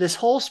this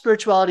whole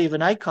spirituality of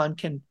an icon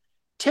can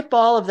tip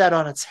all of that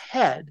on its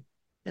head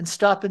and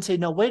stop and say,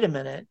 no, wait a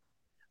minute.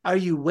 Are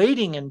you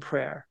waiting in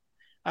prayer?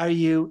 Are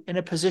you in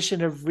a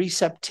position of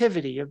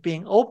receptivity, of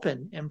being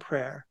open in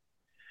prayer?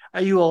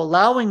 Are you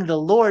allowing the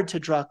Lord to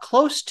draw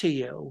close to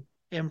you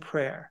in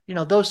prayer?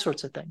 Those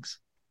sorts of things.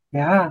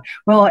 Yeah.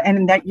 Well,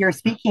 and that you're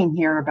speaking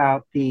here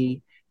about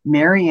the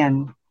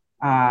Marian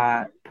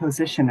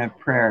position of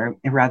prayer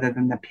rather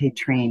than the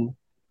patrine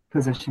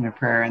position of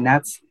prayer. And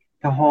that's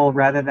the whole,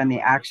 rather than the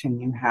action,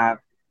 you have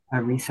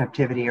a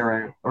receptivity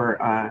or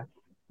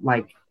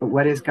like,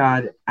 what is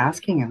God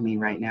asking of me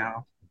right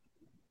now?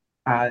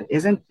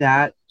 Isn't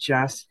that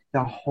just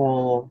the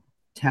whole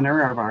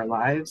tenor of our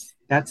lives?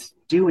 That's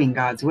doing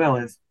God's will,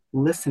 is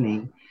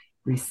listening,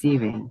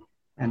 receiving,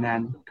 and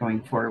then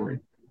going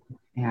forward.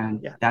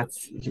 And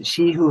that's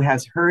she who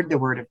has heard the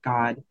word of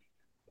God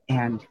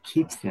and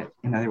keeps it.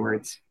 In other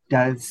words,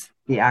 does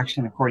the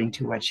action according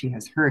to what she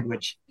has heard,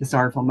 which the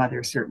sorrowful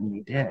mother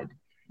certainly did.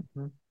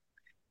 Mm-hmm.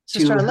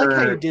 Sister, I like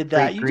how you did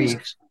that.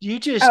 You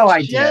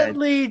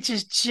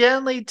just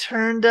gently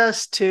turned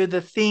us to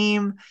the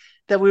theme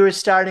that we were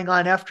starting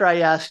on after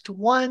I asked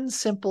one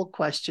simple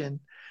question.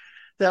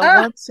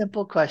 One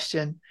simple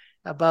question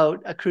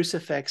about a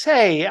crucifix.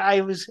 Hey,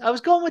 I was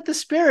going with the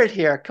spirit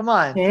here. Come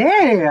on.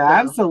 Hey,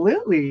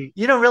 absolutely.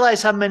 You don't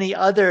realize how many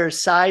other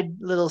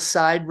little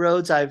side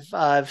roads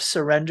I've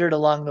surrendered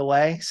along the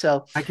way.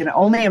 So I can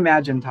only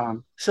imagine,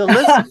 Tom. So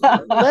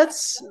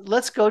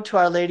let's go to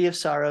Our Lady of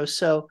Sorrows.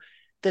 So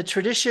the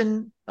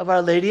tradition of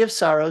Our Lady of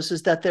Sorrows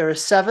is that there are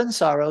 7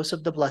 sorrows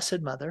of the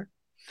Blessed Mother,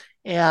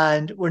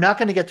 and we're not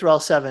going to get through all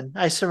 7.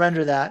 I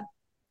surrender that.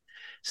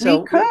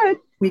 So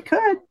we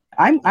could.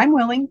 I'm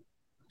willing.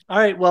 All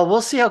right. Well,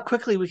 we'll see how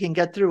quickly we can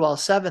get through all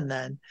 7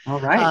 then. All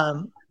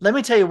right. Let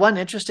me tell you one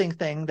interesting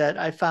thing that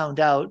I found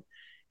out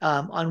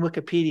on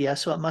Wikipedia,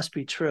 so it must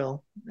be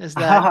true, is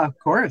that of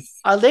course,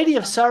 Our Lady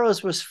of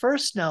Sorrows was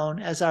first known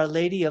as Our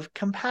Lady of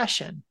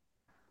Compassion.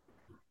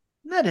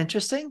 Isn't that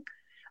interesting?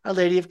 Our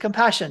Lady of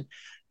Compassion.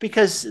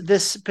 Because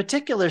this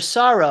particular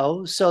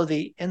sorrow, so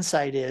the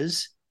insight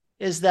is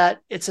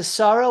that it's a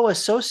sorrow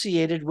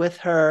associated with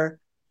her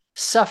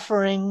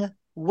suffering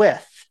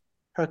with,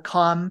 her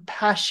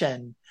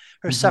compassion,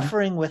 her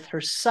suffering with her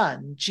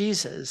son,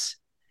 Jesus.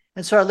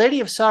 And so Our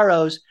Lady of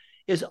Sorrows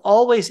is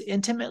always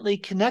intimately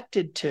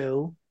connected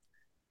to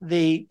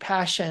the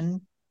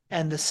passion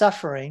and the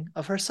suffering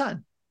of her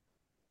son.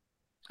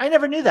 I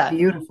never knew that.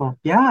 Beautiful.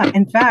 Yeah.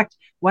 In fact,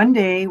 one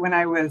day when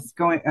I was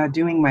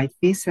doing my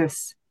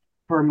thesis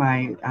for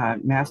my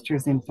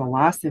master's in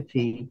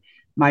philosophy,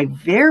 my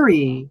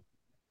very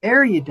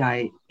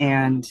erudite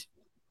and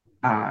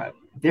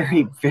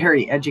very,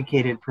 very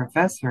educated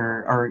professor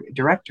or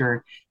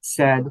director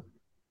said,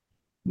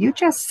 "You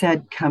just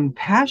said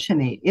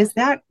compassionate. Is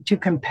that to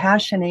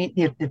compassionate?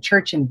 If the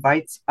church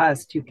invites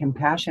us to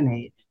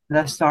compassionate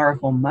the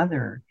sorrowful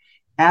mother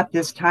at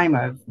this time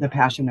of the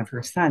passion of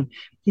her son,"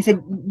 he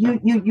said,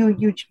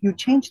 "You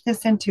changed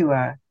this into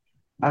a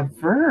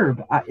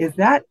verb. Is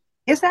that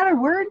a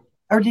word,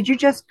 or did you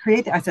just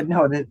create that?" I said,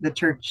 "No, the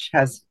church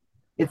has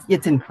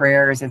it's in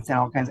prayers. It's in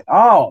all kinds of."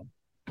 Oh,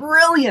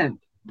 brilliant.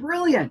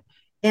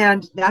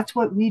 And that's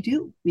what we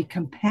do. We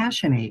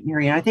compassionate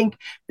Mary. And I think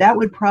that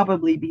would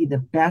probably be the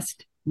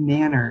best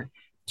manner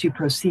to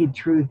proceed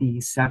through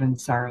these 7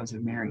 sorrows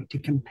of Mary, to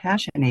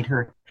compassionate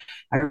her.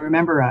 I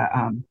remember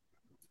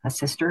a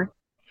sister,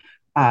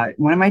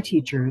 one of my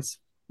teachers,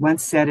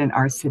 once said in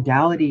our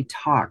Sodality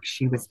talk,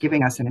 she was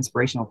giving us an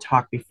inspirational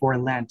talk before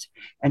Lent,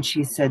 and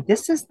she said,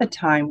 "This is the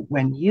time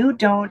when you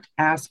don't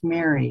ask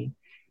Mary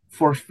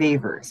for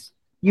favors.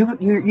 You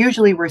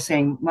usually we're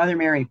saying, Mother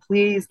Mary,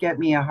 please get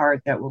me a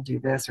heart that will do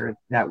this, or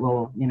that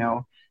will,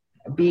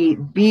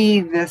 be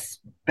this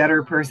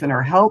better person,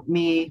 or help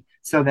me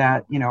so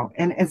that,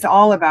 and it's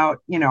all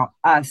about,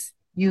 us.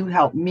 You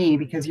help me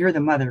because you're the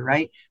mother,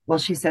 right?" Well,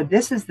 she said,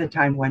 this is the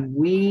time when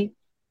we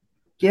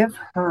give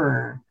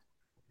her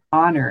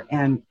honor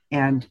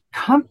and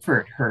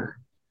comfort her,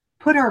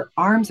 put our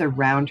arms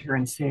around her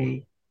and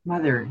say,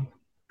 "Mother,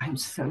 I'm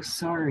so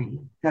sorry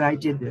that I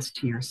did this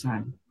to your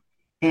son."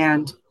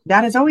 And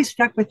that has always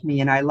stuck with me.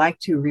 And I like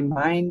to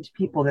remind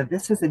people that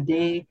this is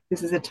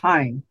a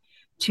time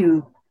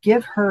to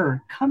give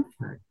her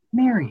comfort.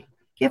 Mary,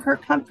 give her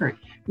comfort.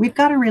 We've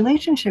got a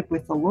relationship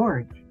with the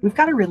Lord. We've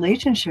got a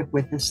relationship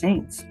with the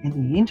saints and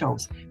the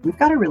angels. We've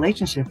got a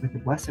relationship with the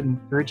Blessed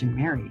Virgin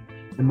Mary.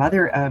 the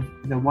mother of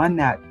the one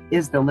that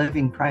is the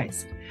living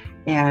Christ.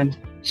 And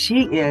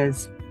she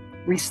is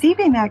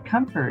receiving that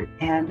comfort,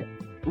 and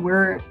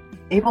we're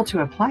able to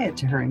apply it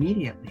to her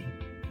immediately.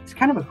 It's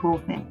kind of a cool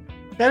thing.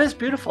 That is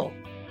beautiful.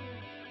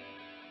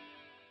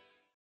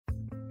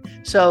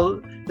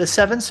 So the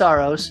seven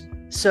sorrows.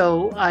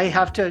 So I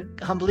have to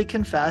humbly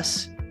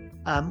confess,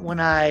 when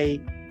I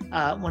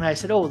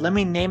said, "Oh, let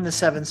me name the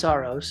seven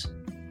sorrows,"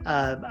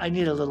 I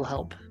need a little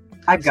help.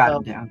 I've got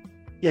them down.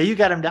 Yeah, you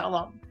got them down.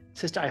 Well,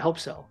 sister, I hope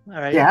so. All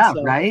right. Yeah,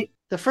 so right.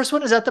 The first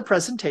one is at the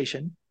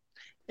presentation.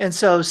 And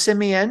so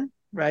Simeon,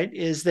 right,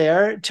 is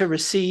there to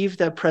receive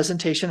the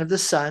presentation of the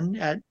son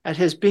at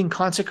his being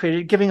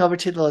consecrated, giving over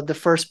to the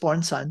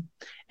firstborn son.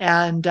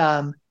 And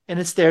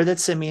it's there that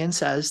Simeon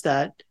says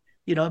that,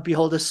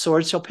 behold, a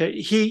sword shall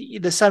pierce.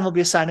 The son will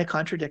be a sign of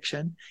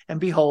contradiction. And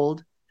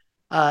behold,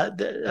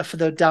 for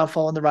the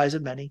downfall and the rise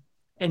of many.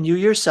 And you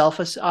yourself,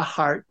 a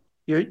heart,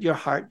 your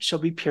heart shall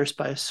be pierced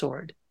by a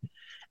sword.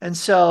 And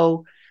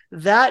so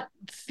that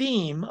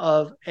theme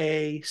of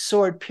a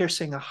sword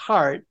piercing a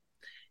heart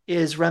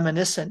is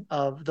reminiscent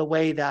of the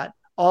way that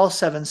all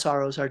seven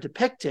sorrows are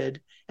depicted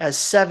as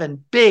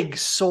seven big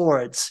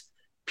swords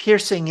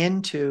piercing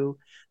into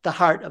the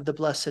heart of the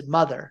Blessed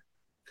Mother.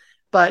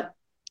 But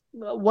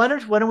why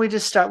don't we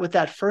just start with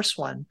that first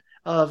one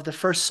of the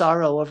first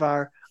sorrow of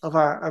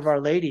our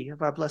Lady,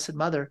 of our Blessed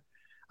Mother,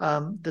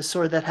 the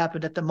sword that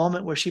happened at the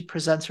moment where she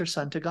presents her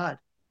son to God.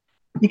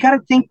 You got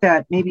to think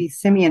that maybe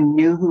Simeon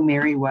knew who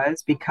Mary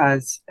was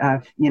because,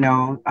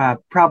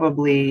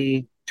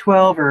 probably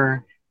 12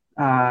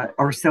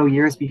 or so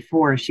years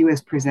before, she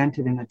was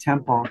presented in the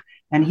temple,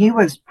 and he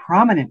was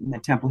prominent in the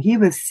temple. He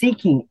was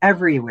seeking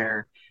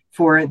everywhere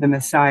for the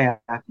Messiah,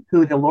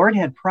 who the Lord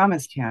had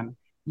promised him,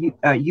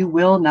 you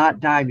will not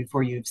die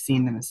before you've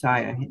seen the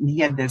Messiah. And he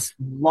had this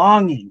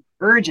longing,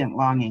 urgent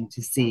longing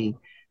to see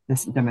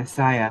the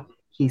Messiah.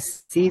 He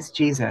sees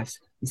Jesus.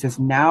 He says,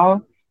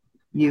 now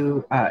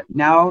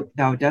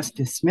thou dost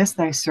dismiss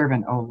thy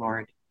servant, O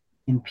Lord,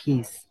 in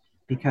peace,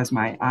 because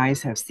my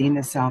eyes have seen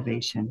the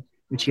salvation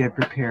which you have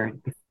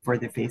prepared before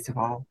the face of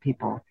all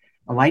people,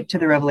 a light to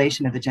the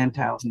revelation of the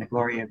Gentiles and the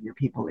glory of your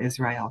people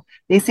Israel.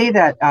 They say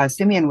that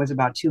Simeon was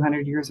about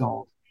 200 years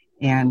old,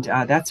 and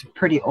that's a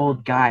pretty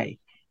old guy.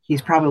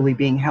 He's probably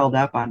being held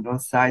up on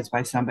both sides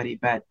by somebody,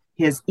 but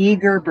his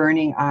eager,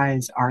 burning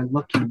eyes are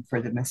looking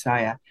for the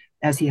Messiah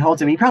as he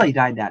holds him. He probably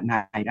died that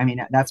night. I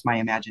mean, that's my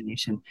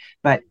imagination.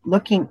 But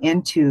looking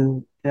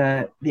into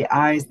the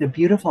eyes, the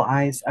beautiful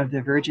eyes of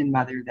the Virgin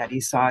Mother that he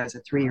saw as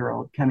a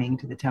 3-year-old coming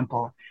to the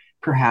temple,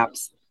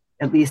 perhaps,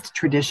 at least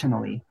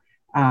traditionally,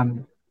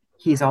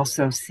 he's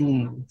also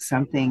seeing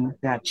something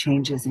that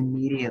changes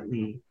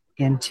immediately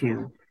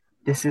into,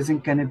 this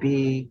isn't going to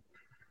be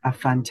a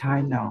fun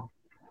time, though.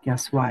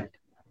 Guess what?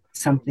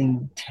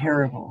 Something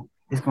terrible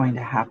is going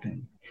to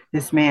happen.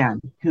 This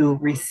man who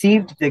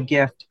received the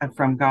gift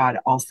from God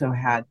also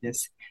had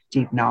this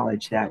deep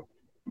knowledge that,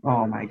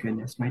 oh my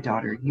goodness, my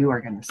daughter, you are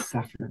going to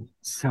suffer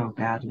so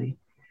badly.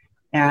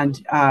 And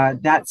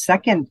that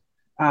second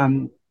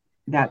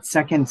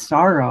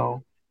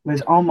sorrow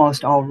was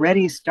almost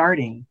already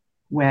starting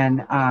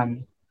when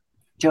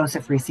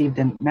Joseph received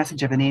the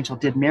message of an angel.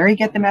 Did Mary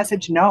get the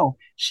message? No,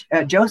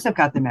 Joseph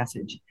got the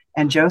message,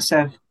 and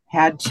Joseph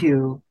had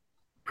to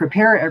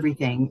prepare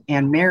everything.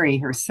 And Mary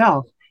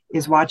herself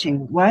is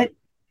watching. What?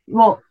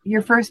 Well,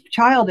 your first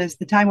child is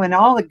the time when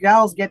all the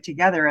gals get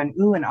together and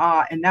ooh and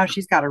ah, and now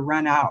she's got to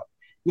run out.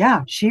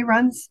 Yeah, she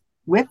runs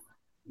with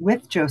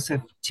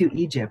Joseph to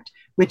Egypt,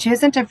 which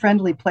isn't a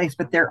friendly place,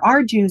 but there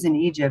are Jews in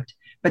Egypt,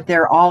 but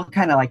they're all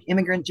kind of like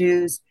immigrant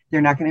Jews.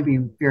 They're not going to be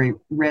very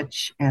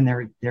rich, and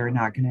they're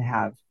not going to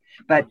have.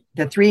 But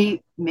the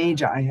 3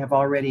 magi have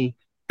already,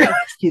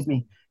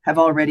 have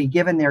already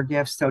given their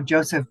gifts. So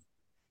Joseph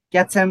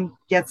gets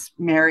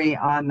Mary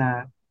on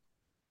the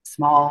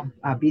small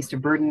beast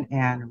of burden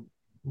and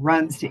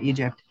runs to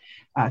Egypt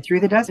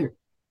through the desert.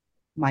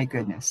 My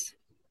goodness.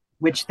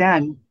 Which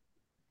then,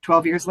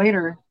 12 years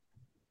later,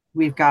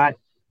 we've got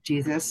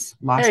Jesus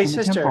lost in the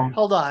sister, temple.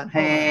 Hold on.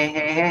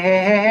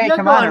 Hey, You're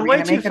come going on.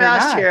 way too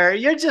fast here.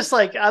 You're just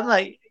like, I'm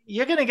like,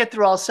 you're going to get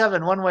through all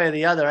 7 one way or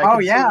the other. I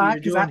can see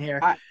what you're doing here.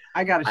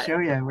 I got to show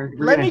you. We're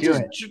going to do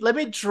it. Let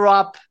me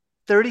drop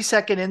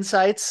 30-second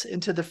insights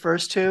into the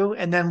first 2,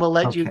 and then we'll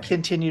let you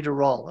continue to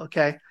roll.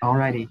 Okay. All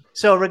righty.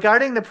 So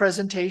regarding the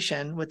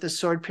presentation with the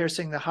sword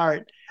piercing the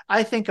heart,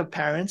 I think of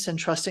parents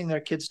entrusting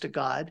their kids to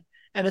God.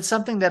 And it's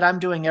something that I'm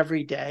doing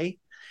every day.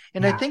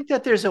 And I think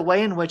that there's a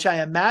way in which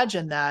I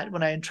imagine that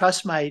when I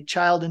entrust my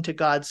child into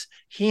God's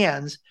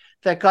hands,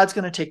 that God's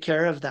going to take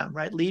care of them,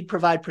 right? Lead,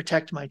 provide,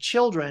 protect my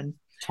children.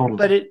 Totally.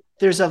 But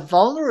there's a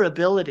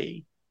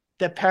vulnerability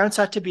that parents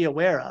ought to be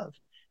aware of,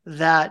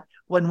 that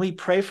when we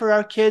pray for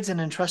our kids and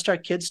entrust our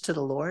kids to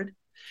the Lord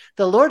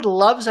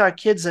loves our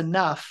kids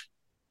enough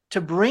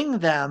to bring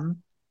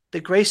them the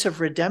grace of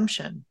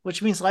redemption,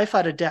 which means life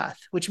out of death,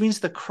 which means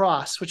the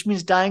cross, which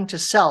means dying to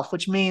self,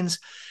 which means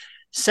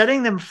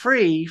setting them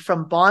free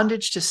from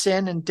bondage to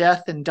sin and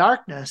death and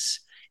darkness.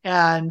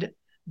 And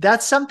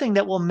that's something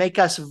that will make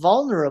us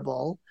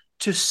vulnerable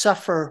to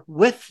suffer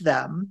with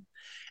them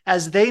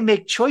as they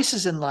make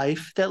choices in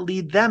life that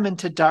lead them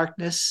into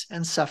darkness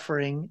and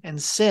suffering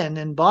and sin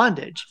and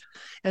bondage.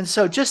 And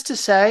so just to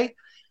say,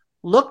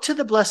 look to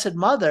the Blessed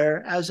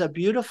Mother as a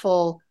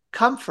beautiful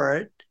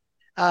comfort,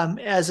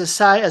 as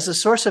a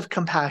source of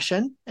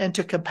compassion, and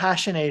to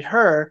compassionate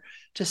her,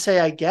 to say,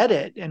 I get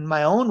it in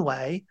my own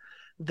way,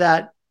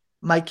 that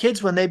my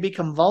kids, when they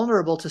become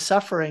vulnerable to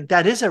suffering,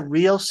 that is a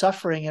real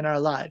suffering in our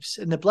lives.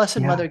 And the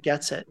Blessed Mother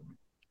gets it.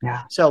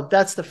 Yeah. So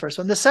that's the first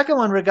one. The second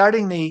one,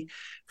 regarding the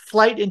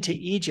flight into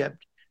Egypt,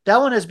 that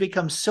one has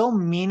become so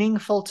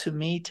meaningful to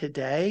me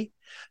today,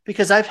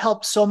 because I've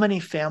helped so many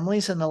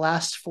families in the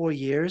last 4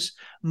 years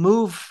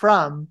move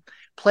from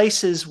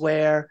places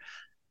where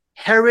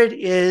Herod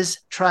is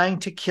trying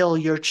to kill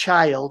your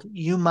child,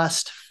 you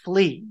must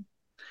flee.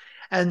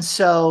 And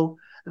so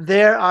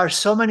there are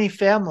so many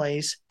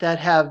families that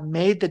have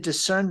made the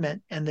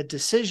discernment and the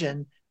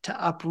decision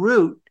to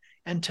uproot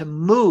and to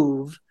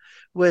move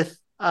with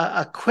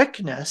a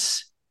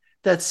quickness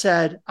that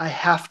said, I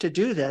have to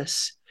do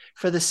this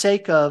for the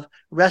sake of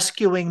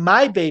rescuing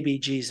my baby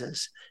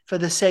Jesus, for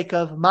the sake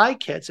of my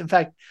kids. In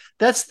fact,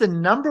 that's the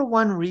number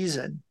one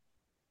reason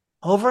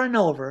over and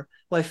over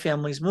why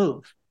families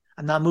move.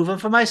 I'm not moving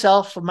for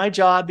myself, for my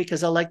job,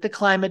 because I like the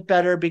climate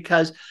better,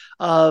 because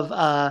of,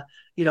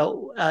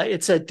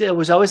 it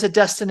was always a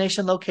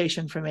destination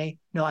location for me.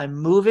 No, I'm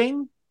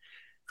moving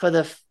for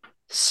the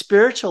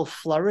spiritual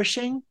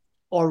flourishing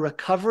or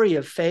recovery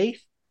of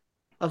faith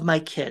of my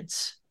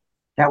kids.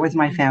 That was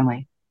my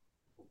family.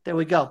 There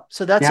we go.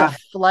 So that's a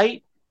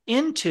flight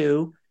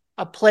into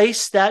a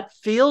place that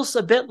feels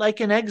a bit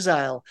like an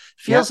exile,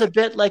 feels a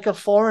bit like a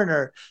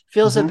foreigner,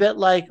 feels a bit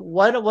like,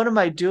 what am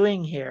I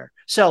doing here?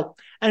 So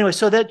anyway,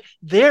 so that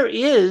there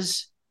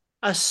is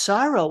a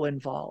sorrow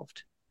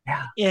involved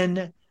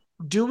in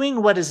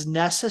doing what is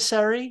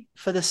necessary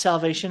for the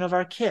salvation of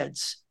our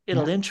kids.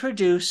 It'll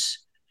introduce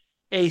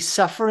a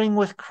suffering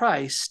with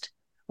Christ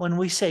when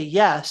we say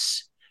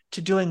yes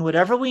to doing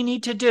whatever we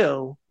need to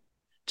do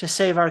to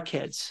save our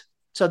kids.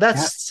 So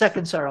that's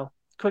second sorrow.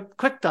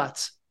 Quick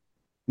thoughts.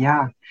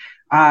 Yeah,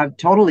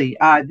 totally.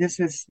 This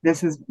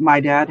is my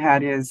dad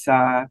had his,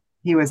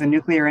 he was a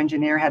nuclear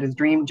engineer, had his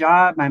dream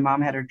job. My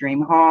mom had her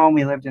dream home.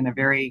 We lived in a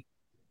very,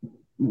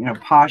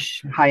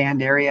 posh,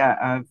 high-end area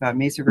of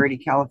Mesa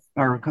Verde,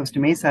 or Costa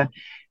Mesa.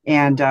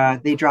 And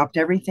they dropped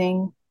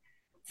everything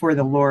for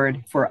the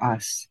Lord for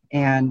us.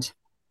 And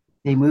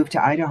they moved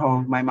to Idaho.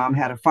 My mom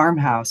had a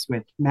farmhouse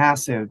with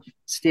massive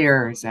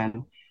stairs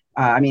and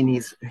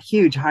these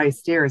huge high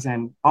stairs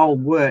and all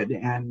wood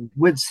and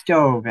wood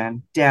stove.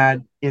 And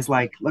dad is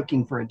like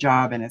looking for a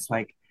job, and it's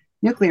like,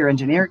 nuclear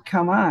engineer,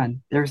 come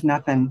on, there's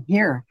nothing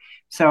here.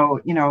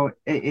 So,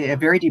 a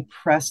very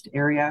depressed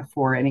area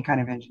for any kind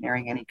of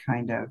engineering, any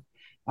kind of,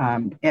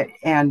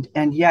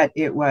 and yet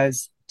it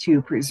was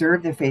to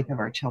preserve the faith of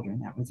our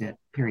children. That was it,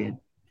 period.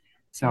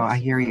 So I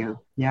hear you.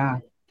 Yeah.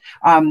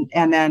 And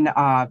then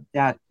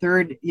that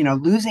third,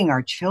 losing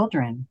our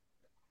children,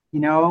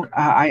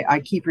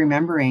 I keep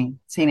remembering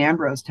St.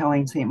 Ambrose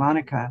telling St.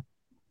 Monica,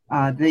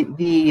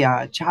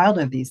 the child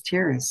of these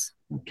tears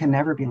can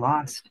never be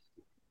lost.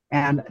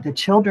 And the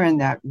children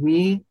that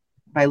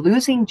by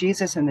losing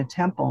Jesus in the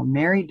temple,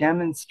 Mary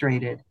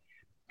demonstrated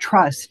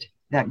trust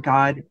that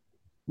God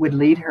would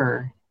lead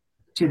her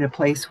to the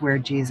place where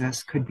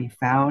Jesus could be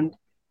found,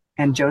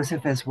 and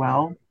Joseph as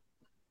well.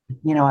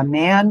 A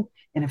man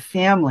in a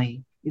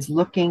family is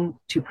looking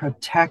to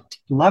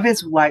love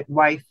his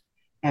wife,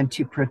 and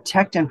to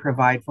protect and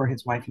provide for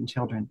his wife and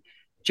children.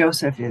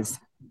 Joseph is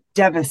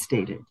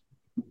devastated,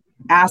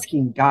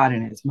 asking God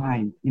in his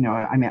mind,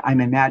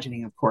 I'm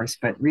imagining, of course,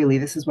 but really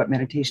this is what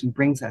meditation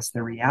brings us,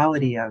 the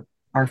reality of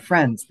our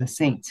friends, the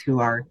saints who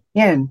are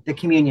in the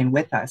communion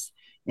with us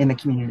in the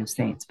communion of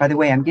saints. By the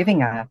way, I'm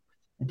giving a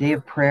day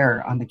of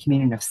prayer on the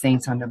communion of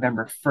saints on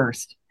November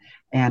 1st.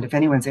 And if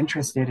anyone's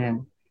interested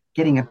in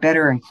getting a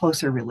better and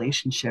closer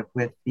relationship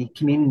with the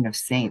communion of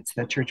saints,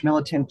 the Church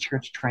Militant,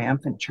 Church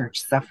Triumphant,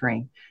 Church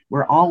Suffering,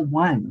 we're all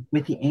one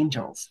with the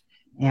angels.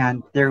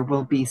 And there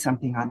will be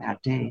something on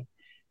that day.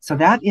 So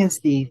that is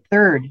the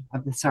third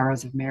of the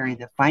sorrows of Mary,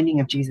 the finding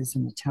of Jesus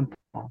in the temple.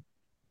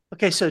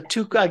 Okay, so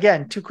two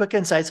quick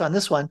insights on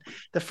this one.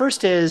 The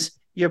first is,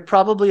 you're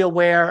probably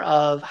aware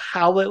of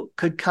how it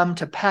could come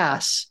to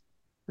pass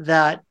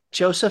that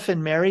Joseph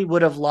and Mary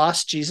would have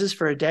lost Jesus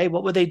for a day.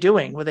 What were they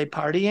doing? Were they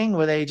partying?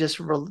 Were they just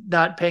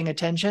not paying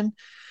attention?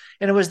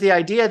 And it was the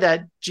idea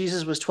that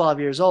Jesus was 12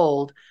 years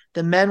old.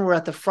 The men were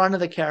at the front of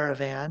the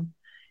caravan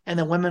and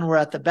the women were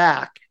at the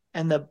back.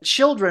 And the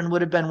children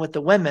would have been with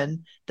the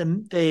women.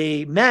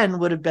 The men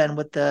would have been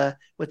with the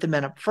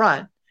men up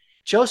front.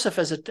 Jesus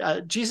as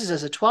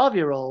a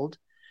 12-year-old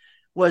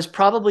was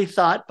probably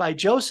thought by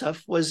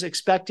Joseph, was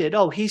expected,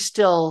 he's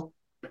still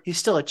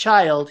a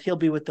child, he'll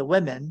be with the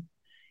women.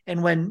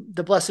 And when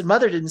the Blessed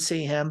Mother didn't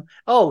see him,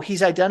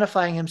 he's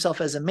identifying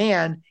himself as a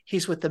man,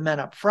 he's with the men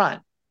up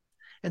front.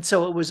 And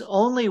so it was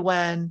only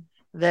when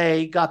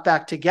they got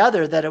back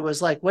together that it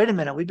was like, wait a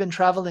minute, we've been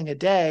traveling a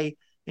day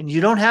and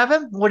you don't have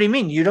him? What do you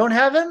mean you don't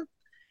have him?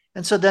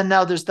 And so then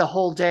now there's the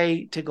whole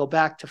day to go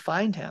back to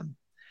find him.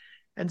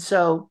 And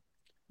so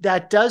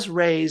that does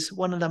raise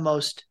one of the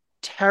most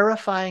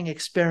terrifying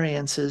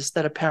experiences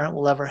that a parent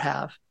will ever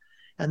have.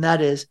 And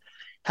that is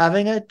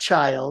having a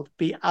child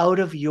be out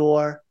of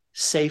your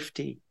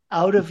safety,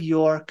 out of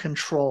your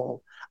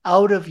control,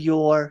 out of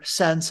your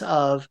sense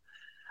of,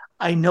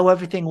 I know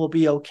everything will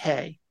be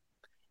okay.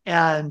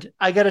 And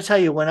I got to tell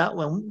you,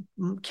 when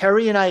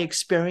Carrie and I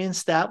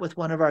experienced that with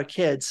one of our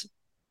kids,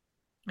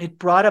 it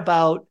brought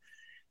about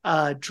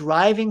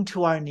driving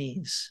to our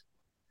knees,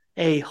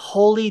 a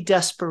holy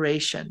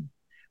desperation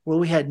where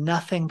we had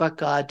nothing but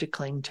God to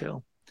cling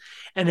to.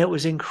 And it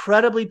was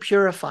incredibly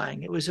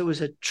purifying. It was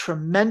a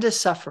tremendous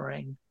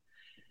suffering,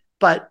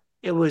 but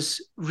it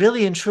was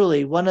really and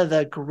truly one of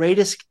the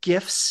greatest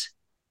gifts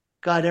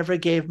God ever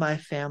gave my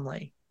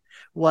family,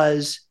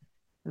 was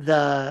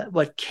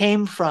what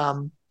came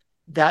from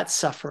that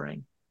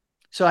suffering.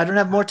 So I don't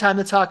have more time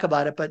to talk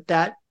about it, but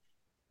that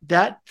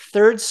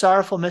third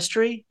sorrowful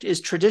mystery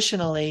is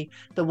traditionally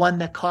the one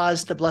that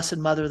caused the Blessed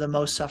Mother the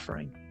most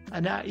suffering.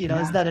 And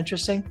isn't that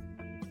interesting?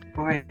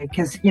 Boy,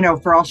 because,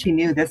 for all she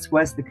knew, this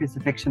was the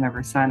crucifixion of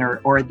her son,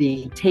 or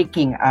the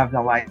taking of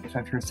the life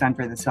of her son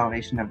for the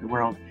salvation of the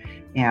world,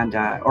 and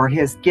or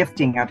his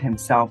gifting of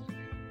himself.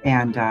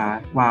 And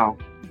wow,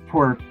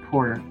 poor,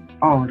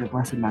 the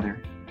Blessed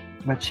Mother,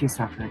 what she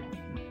suffered.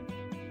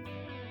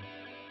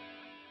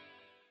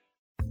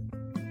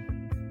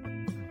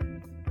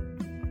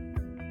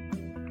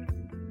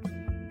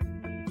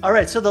 All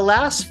right, so the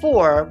last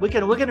four, we're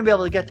going to be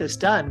able to get this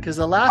done, because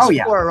the last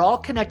four are all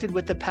connected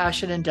with the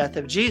passion and death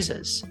of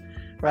Jesus,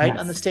 right? Yes.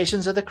 On the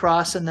Stations of the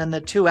Cross, and then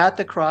the two at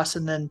the cross,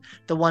 and then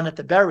the one at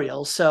the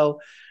burial. So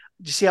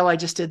do you see how I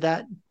just did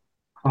that?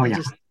 Oh, yeah.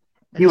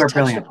 You are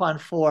brilliant. Upon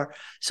four.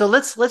 So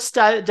let's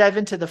dive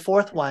into the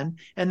fourth one,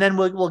 and then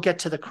we'll get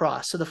to the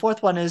cross. So the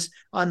fourth one is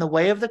on the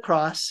way of the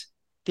cross,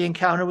 the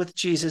encounter with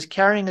Jesus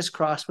carrying his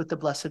cross with the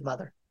Blessed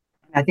Mother.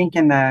 I think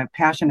in the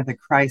Passion of the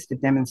Christ,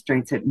 it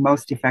demonstrates it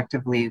most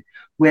effectively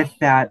with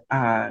that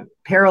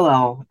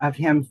parallel of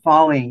him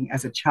falling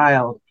as a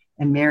child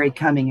and Mary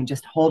coming and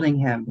just holding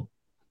him,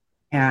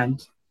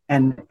 and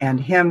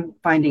him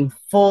finding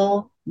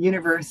full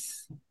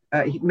universe.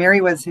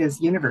 Mary was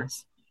his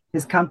universe,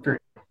 his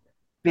comfort.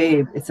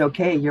 Babe, it's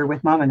okay. You're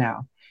with Mama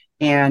now.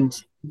 And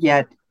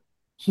yet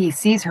he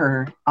sees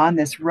her on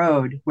this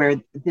road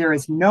where there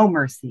is no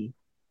mercy.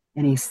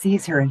 And he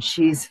sees her and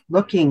she's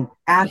looking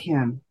at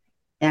him.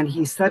 And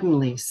he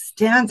suddenly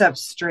stands up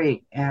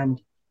straight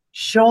and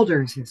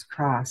shoulders his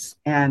cross.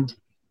 And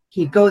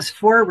he goes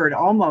forward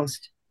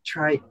almost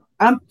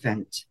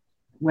triumphant,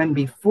 when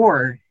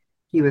before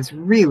he was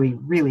really,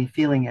 really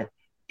feeling it.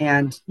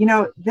 And,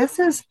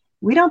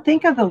 we don't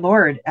think of the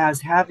Lord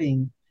as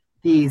having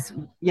these,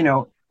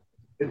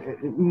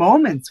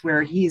 moments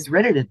where he's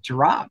ready to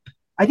drop.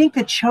 I think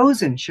The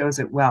Chosen shows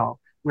it well,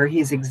 where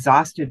he's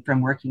exhausted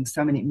from working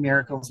so many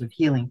miracles of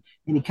healing.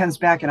 And he comes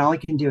back and all he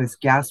can do is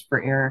gasp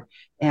for air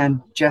and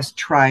just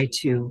try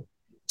to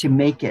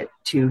make it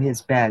to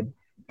his bed.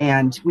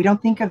 And we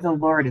don't think of the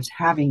Lord as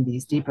having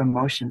these deep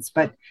emotions,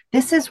 but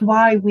this is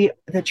why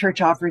the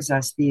church offers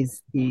us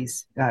these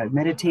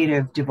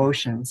meditative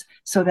devotions,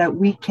 so that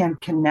we can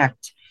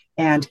connect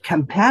and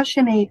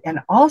compassionate, and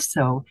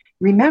also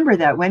remember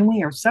that when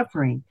we are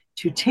suffering,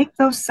 to take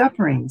those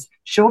sufferings,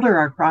 shoulder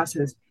our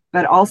crosses,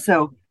 but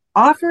also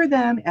offer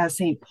them, as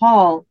St.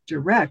 Paul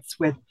directs,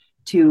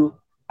 to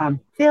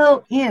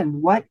fill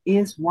in what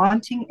is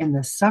wanting in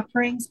the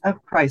sufferings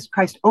of Christ.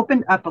 Christ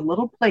opened up a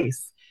little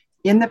place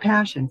in the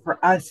Passion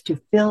for us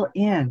to fill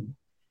in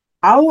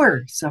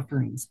our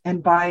sufferings.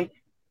 And by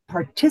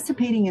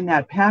participating in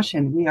that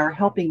Passion, we are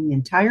helping the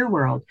entire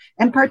world,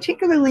 and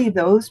particularly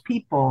those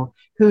people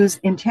whose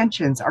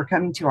intentions are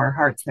coming to our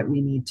hearts that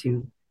we need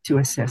to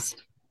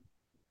assist.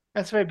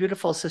 That's very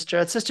beautiful, Sister.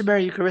 It's Sister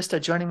Mary Eucharista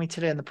joining me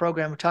today on the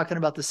program. We're talking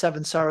about the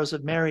 7 sorrows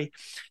of Mary.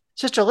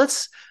 Sister,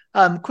 let's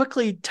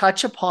quickly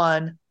touch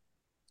upon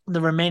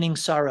the remaining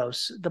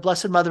sorrows. The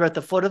Blessed Mother at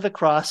the foot of the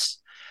cross,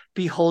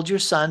 behold your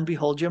son,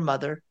 behold your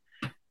mother.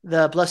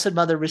 The Blessed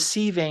Mother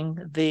receiving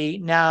the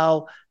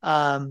now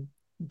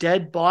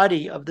dead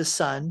body of the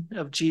Son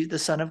the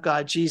Son of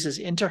God, Jesus,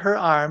 into her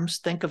arms.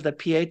 Think of the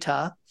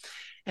Pietà.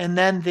 And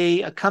then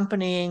the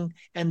accompanying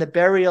and the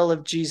burial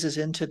of Jesus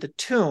into the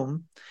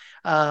tomb,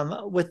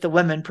 with the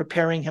women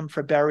preparing him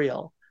for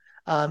burial.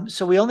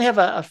 So we only have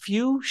a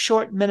few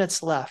short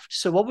minutes left.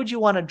 So what would you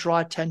want to draw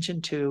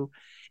attention to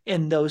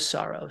in those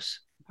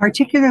sorrows?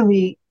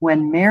 Particularly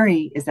when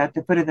Mary is at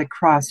the foot of the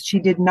cross, she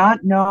did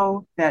not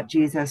know that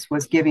Jesus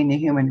was giving the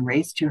human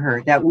race to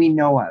her, that we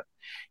know of.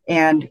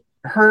 And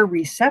her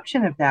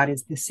reception of that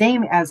is the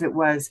same as it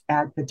was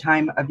at the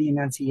time of the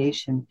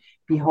Annunciation.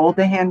 Behold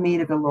the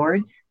handmaid of the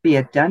Lord, be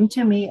it done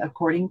to me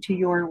according to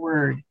your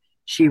word.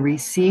 She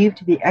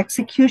received the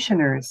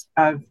executioners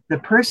of the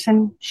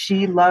person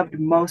she loved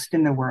most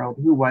in the world,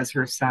 who was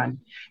her son.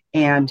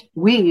 And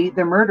we,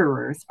 the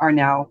murderers, are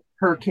now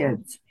her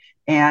kids.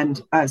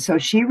 And so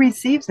she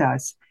receives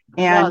us.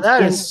 And wow,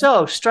 that is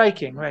so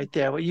striking right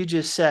there, what you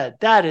just said.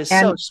 That is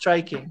so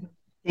striking.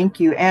 Thank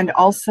you. And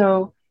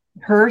also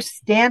her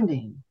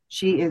standing,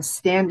 she is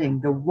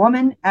standing. The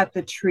woman at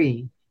the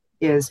tree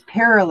is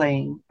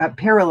paralleling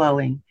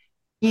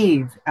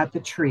Eve at the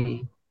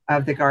tree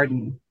of the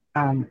garden,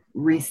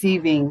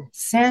 receiving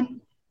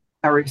sin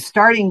or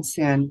starting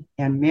sin,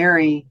 and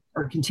Mary,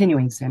 or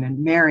continuing sin,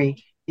 and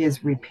Mary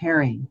is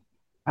repairing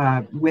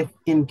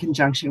in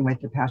conjunction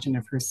with the passion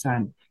of her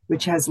son,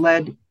 which has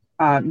led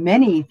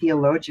many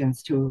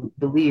theologians to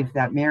believe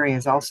that Mary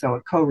is also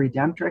a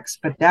co-redemptrix,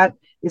 but that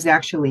is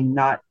actually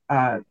not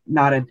a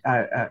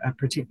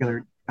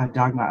particular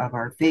dogma of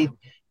our faith,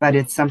 but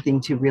it's something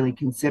to really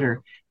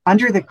consider.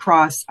 Under the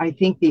cross, I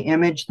think the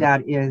image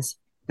that is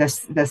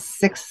the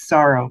sixth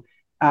sorrow,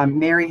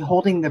 Mary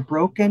holding the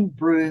broken,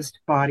 bruised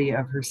body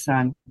of her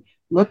son,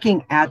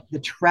 looking at the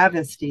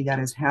travesty that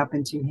has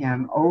happened to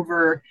him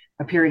over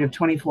a period of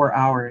 24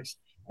 hours.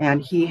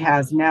 And he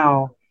has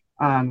now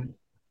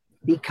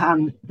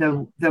become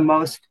the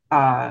most,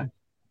 as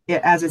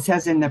it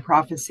says in the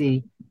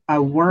prophecy,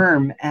 a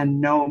worm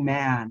and no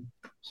man.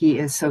 He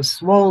is so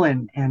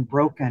swollen and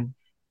broken.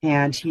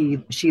 And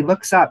she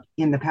looks up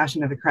in the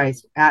Passion of the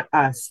Christ at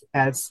us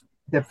as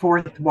the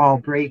fourth wall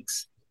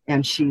breaks,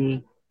 and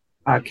she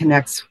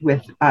connects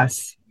with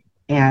us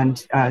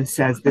and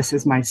says, "This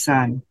is my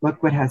son.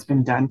 Look what has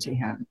been done to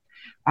him."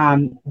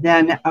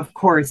 Then, of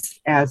course,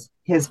 as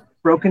his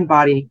broken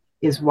body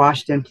is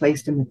washed and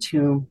placed in the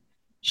tomb,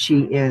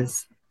 she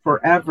is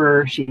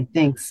forever, she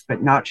thinks,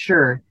 but not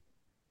sure.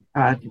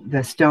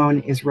 The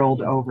stone is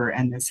rolled over,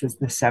 and this is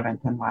the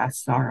seventh and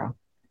last sorrow.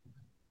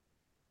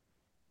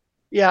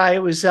 Yeah, I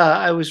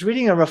was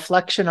reading a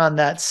reflection on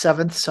that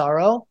seventh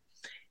sorrow,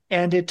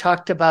 and it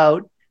talked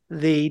about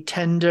the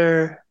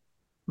tender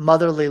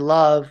motherly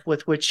love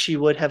with which she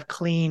would have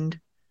cleaned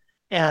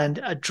and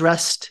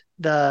addressed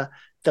the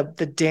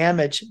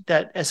damage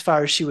that, as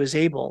far as she was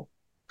able,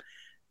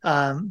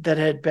 that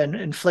had been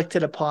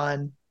inflicted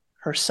upon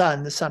her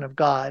son, the Son of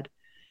God.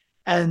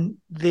 And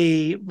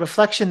the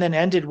reflection then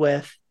ended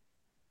with,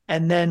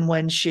 and then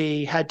when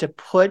she had to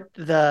put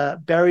the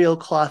burial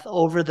cloth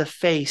over the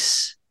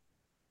face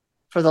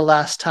for the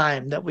last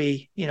time, that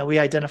we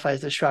identify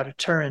as the Shroud of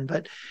Turin,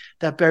 but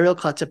that burial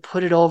cloth, to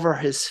put it over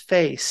his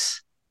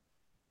face,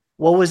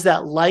 what was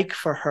that like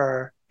for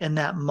her in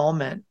that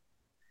moment?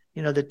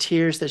 The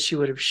tears that she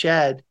would have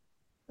shed,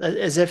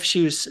 as if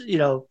she was,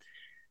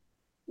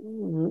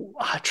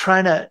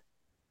 trying to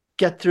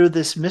get through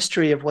this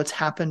mystery of what's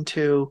happened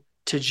to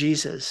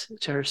Jesus,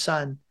 to her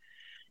son,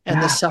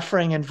 and the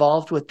suffering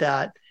involved with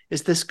that.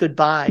 Is this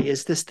goodbye?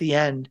 Is this the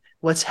end?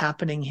 What's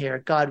happening here?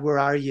 God, where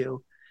are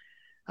you?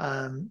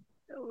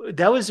 It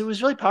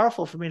was really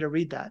powerful for me to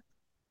read that.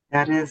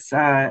 That is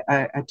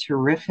a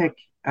terrific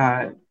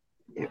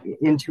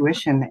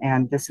intuition,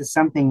 and this is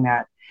something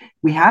that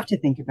we have to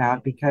think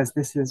about, because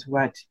this is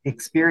what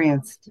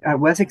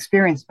was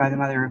experienced by the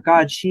Mother of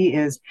God. She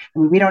is,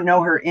 we don't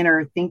know her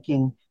inner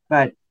thinking,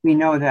 but we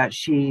know that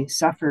she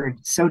suffered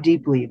so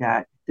deeply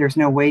that there's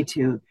no way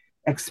to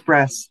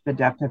express the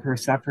depth of her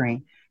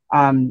suffering.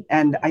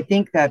 And I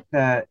think that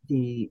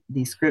the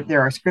script,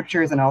 there are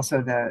scriptures, and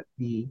also the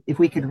if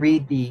we could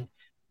read the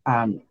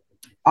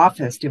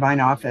divine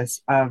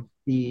office of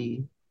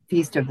the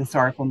Feast of the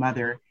Sorrowful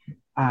Mother,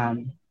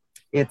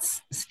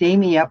 it's "Stay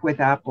me up with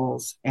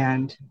apples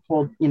and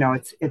hold,"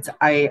 it's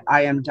I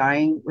am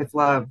dying with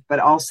love, but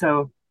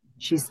also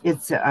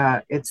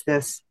it's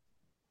this.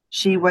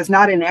 She was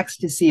not in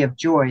ecstasy of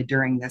joy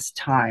during this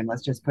time.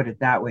 Let's just put it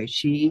that way.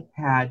 She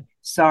had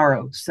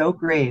sorrow so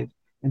grave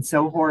and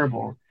so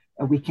horrible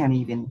that we can't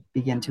even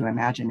begin to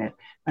imagine it.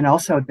 And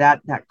also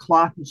that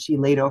cloth that she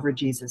laid over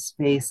Jesus'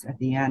 face at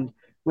the end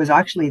was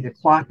actually the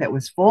cloth that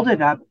was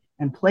folded up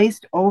and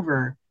placed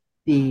over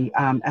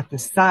at the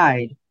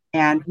side.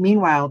 And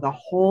meanwhile, the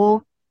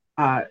whole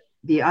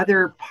the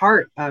other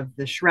part of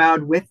the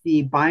shroud with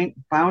the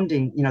binding,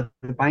 the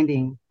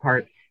binding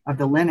part of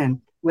the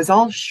linen, was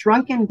all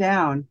shrunken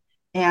down,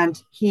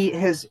 and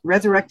his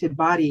resurrected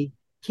body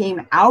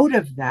came out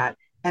of that,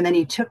 and then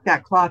he took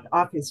that cloth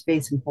off his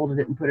face and folded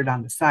it and put it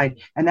on the side.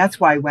 And that's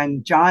why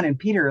when John and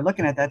Peter are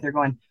looking at that, they're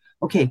going,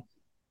 okay,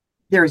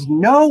 there's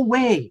no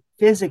way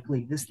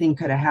physically this thing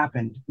could have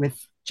happened with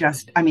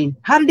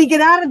how did he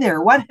get out of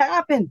there? What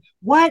happened?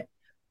 What?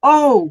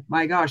 Oh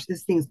my gosh,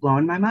 this thing's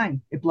blowing my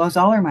mind. It blows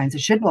all our minds.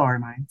 It should blow our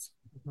minds.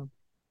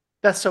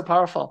 That's so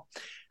powerful.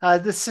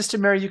 This is Sister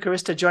Mary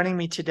Eucharista joining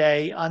me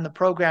today on the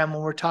program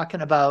when we're talking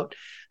about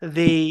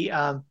the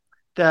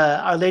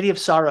Our Lady of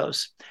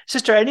Sorrows.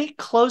 Sister, any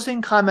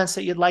closing comments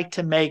that you'd like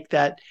to make?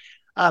 That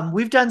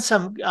we've done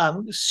some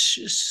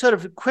sort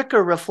of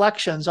quicker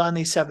reflections on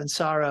these seven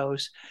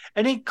sorrows.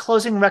 Any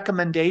closing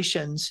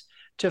recommendations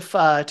to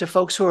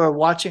folks who are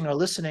watching or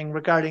listening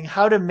regarding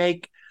how to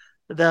make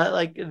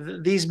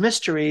these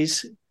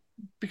mysteries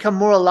become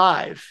more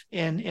alive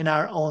in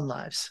our own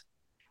lives?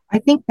 I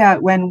think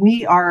that when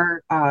we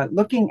are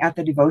looking at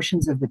the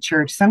devotions of the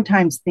church,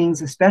 sometimes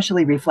things,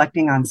 especially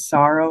reflecting on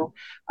sorrow,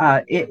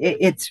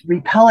 it's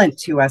repellent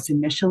to us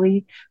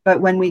initially.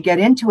 But when we get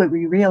into it,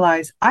 we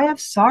realize I have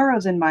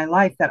sorrows in my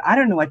life that I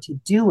don't know what to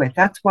do with.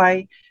 That's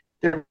why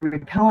the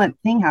repellent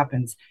thing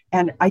happens.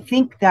 And I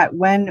think that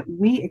when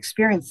we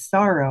experience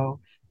sorrow,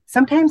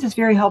 sometimes it's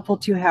very helpful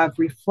to have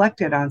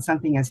reflected on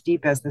something as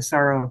deep as the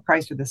sorrow of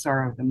Christ or the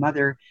sorrow of the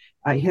mother,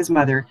 his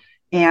mother,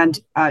 and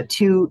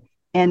to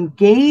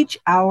engage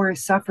our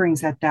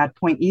sufferings at that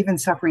point, even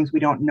sufferings we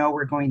don't know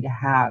we're going to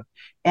have.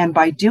 And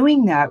by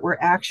doing that, we're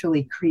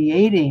actually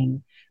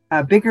creating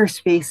a bigger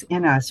space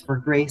in us for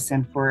grace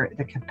and for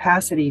the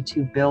capacity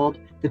to build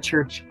the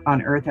church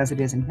on earth as it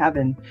is in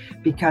heaven,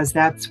 because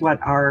that's what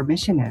our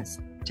mission is,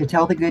 to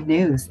tell the good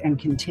news and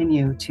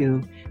continue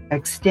to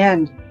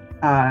extend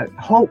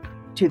hope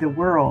to the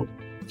world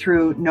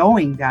through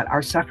knowing that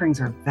our sufferings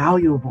are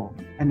valuable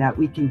and that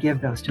we can give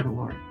those to the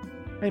Lord.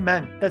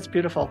 Amen. That's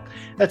beautiful.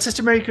 That's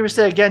Sister Maria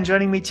Eucharista again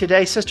joining me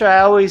today. Sister,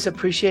 I always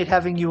appreciate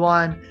having you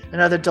on.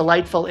 Another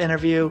delightful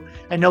interview.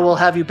 I know we'll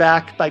have you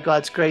back by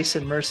God's grace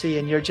and mercy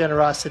and your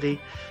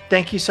generosity.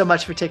 Thank you so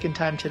much for taking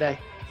time today.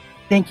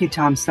 Thank you,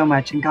 Tom, so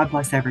much, and God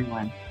bless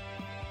everyone.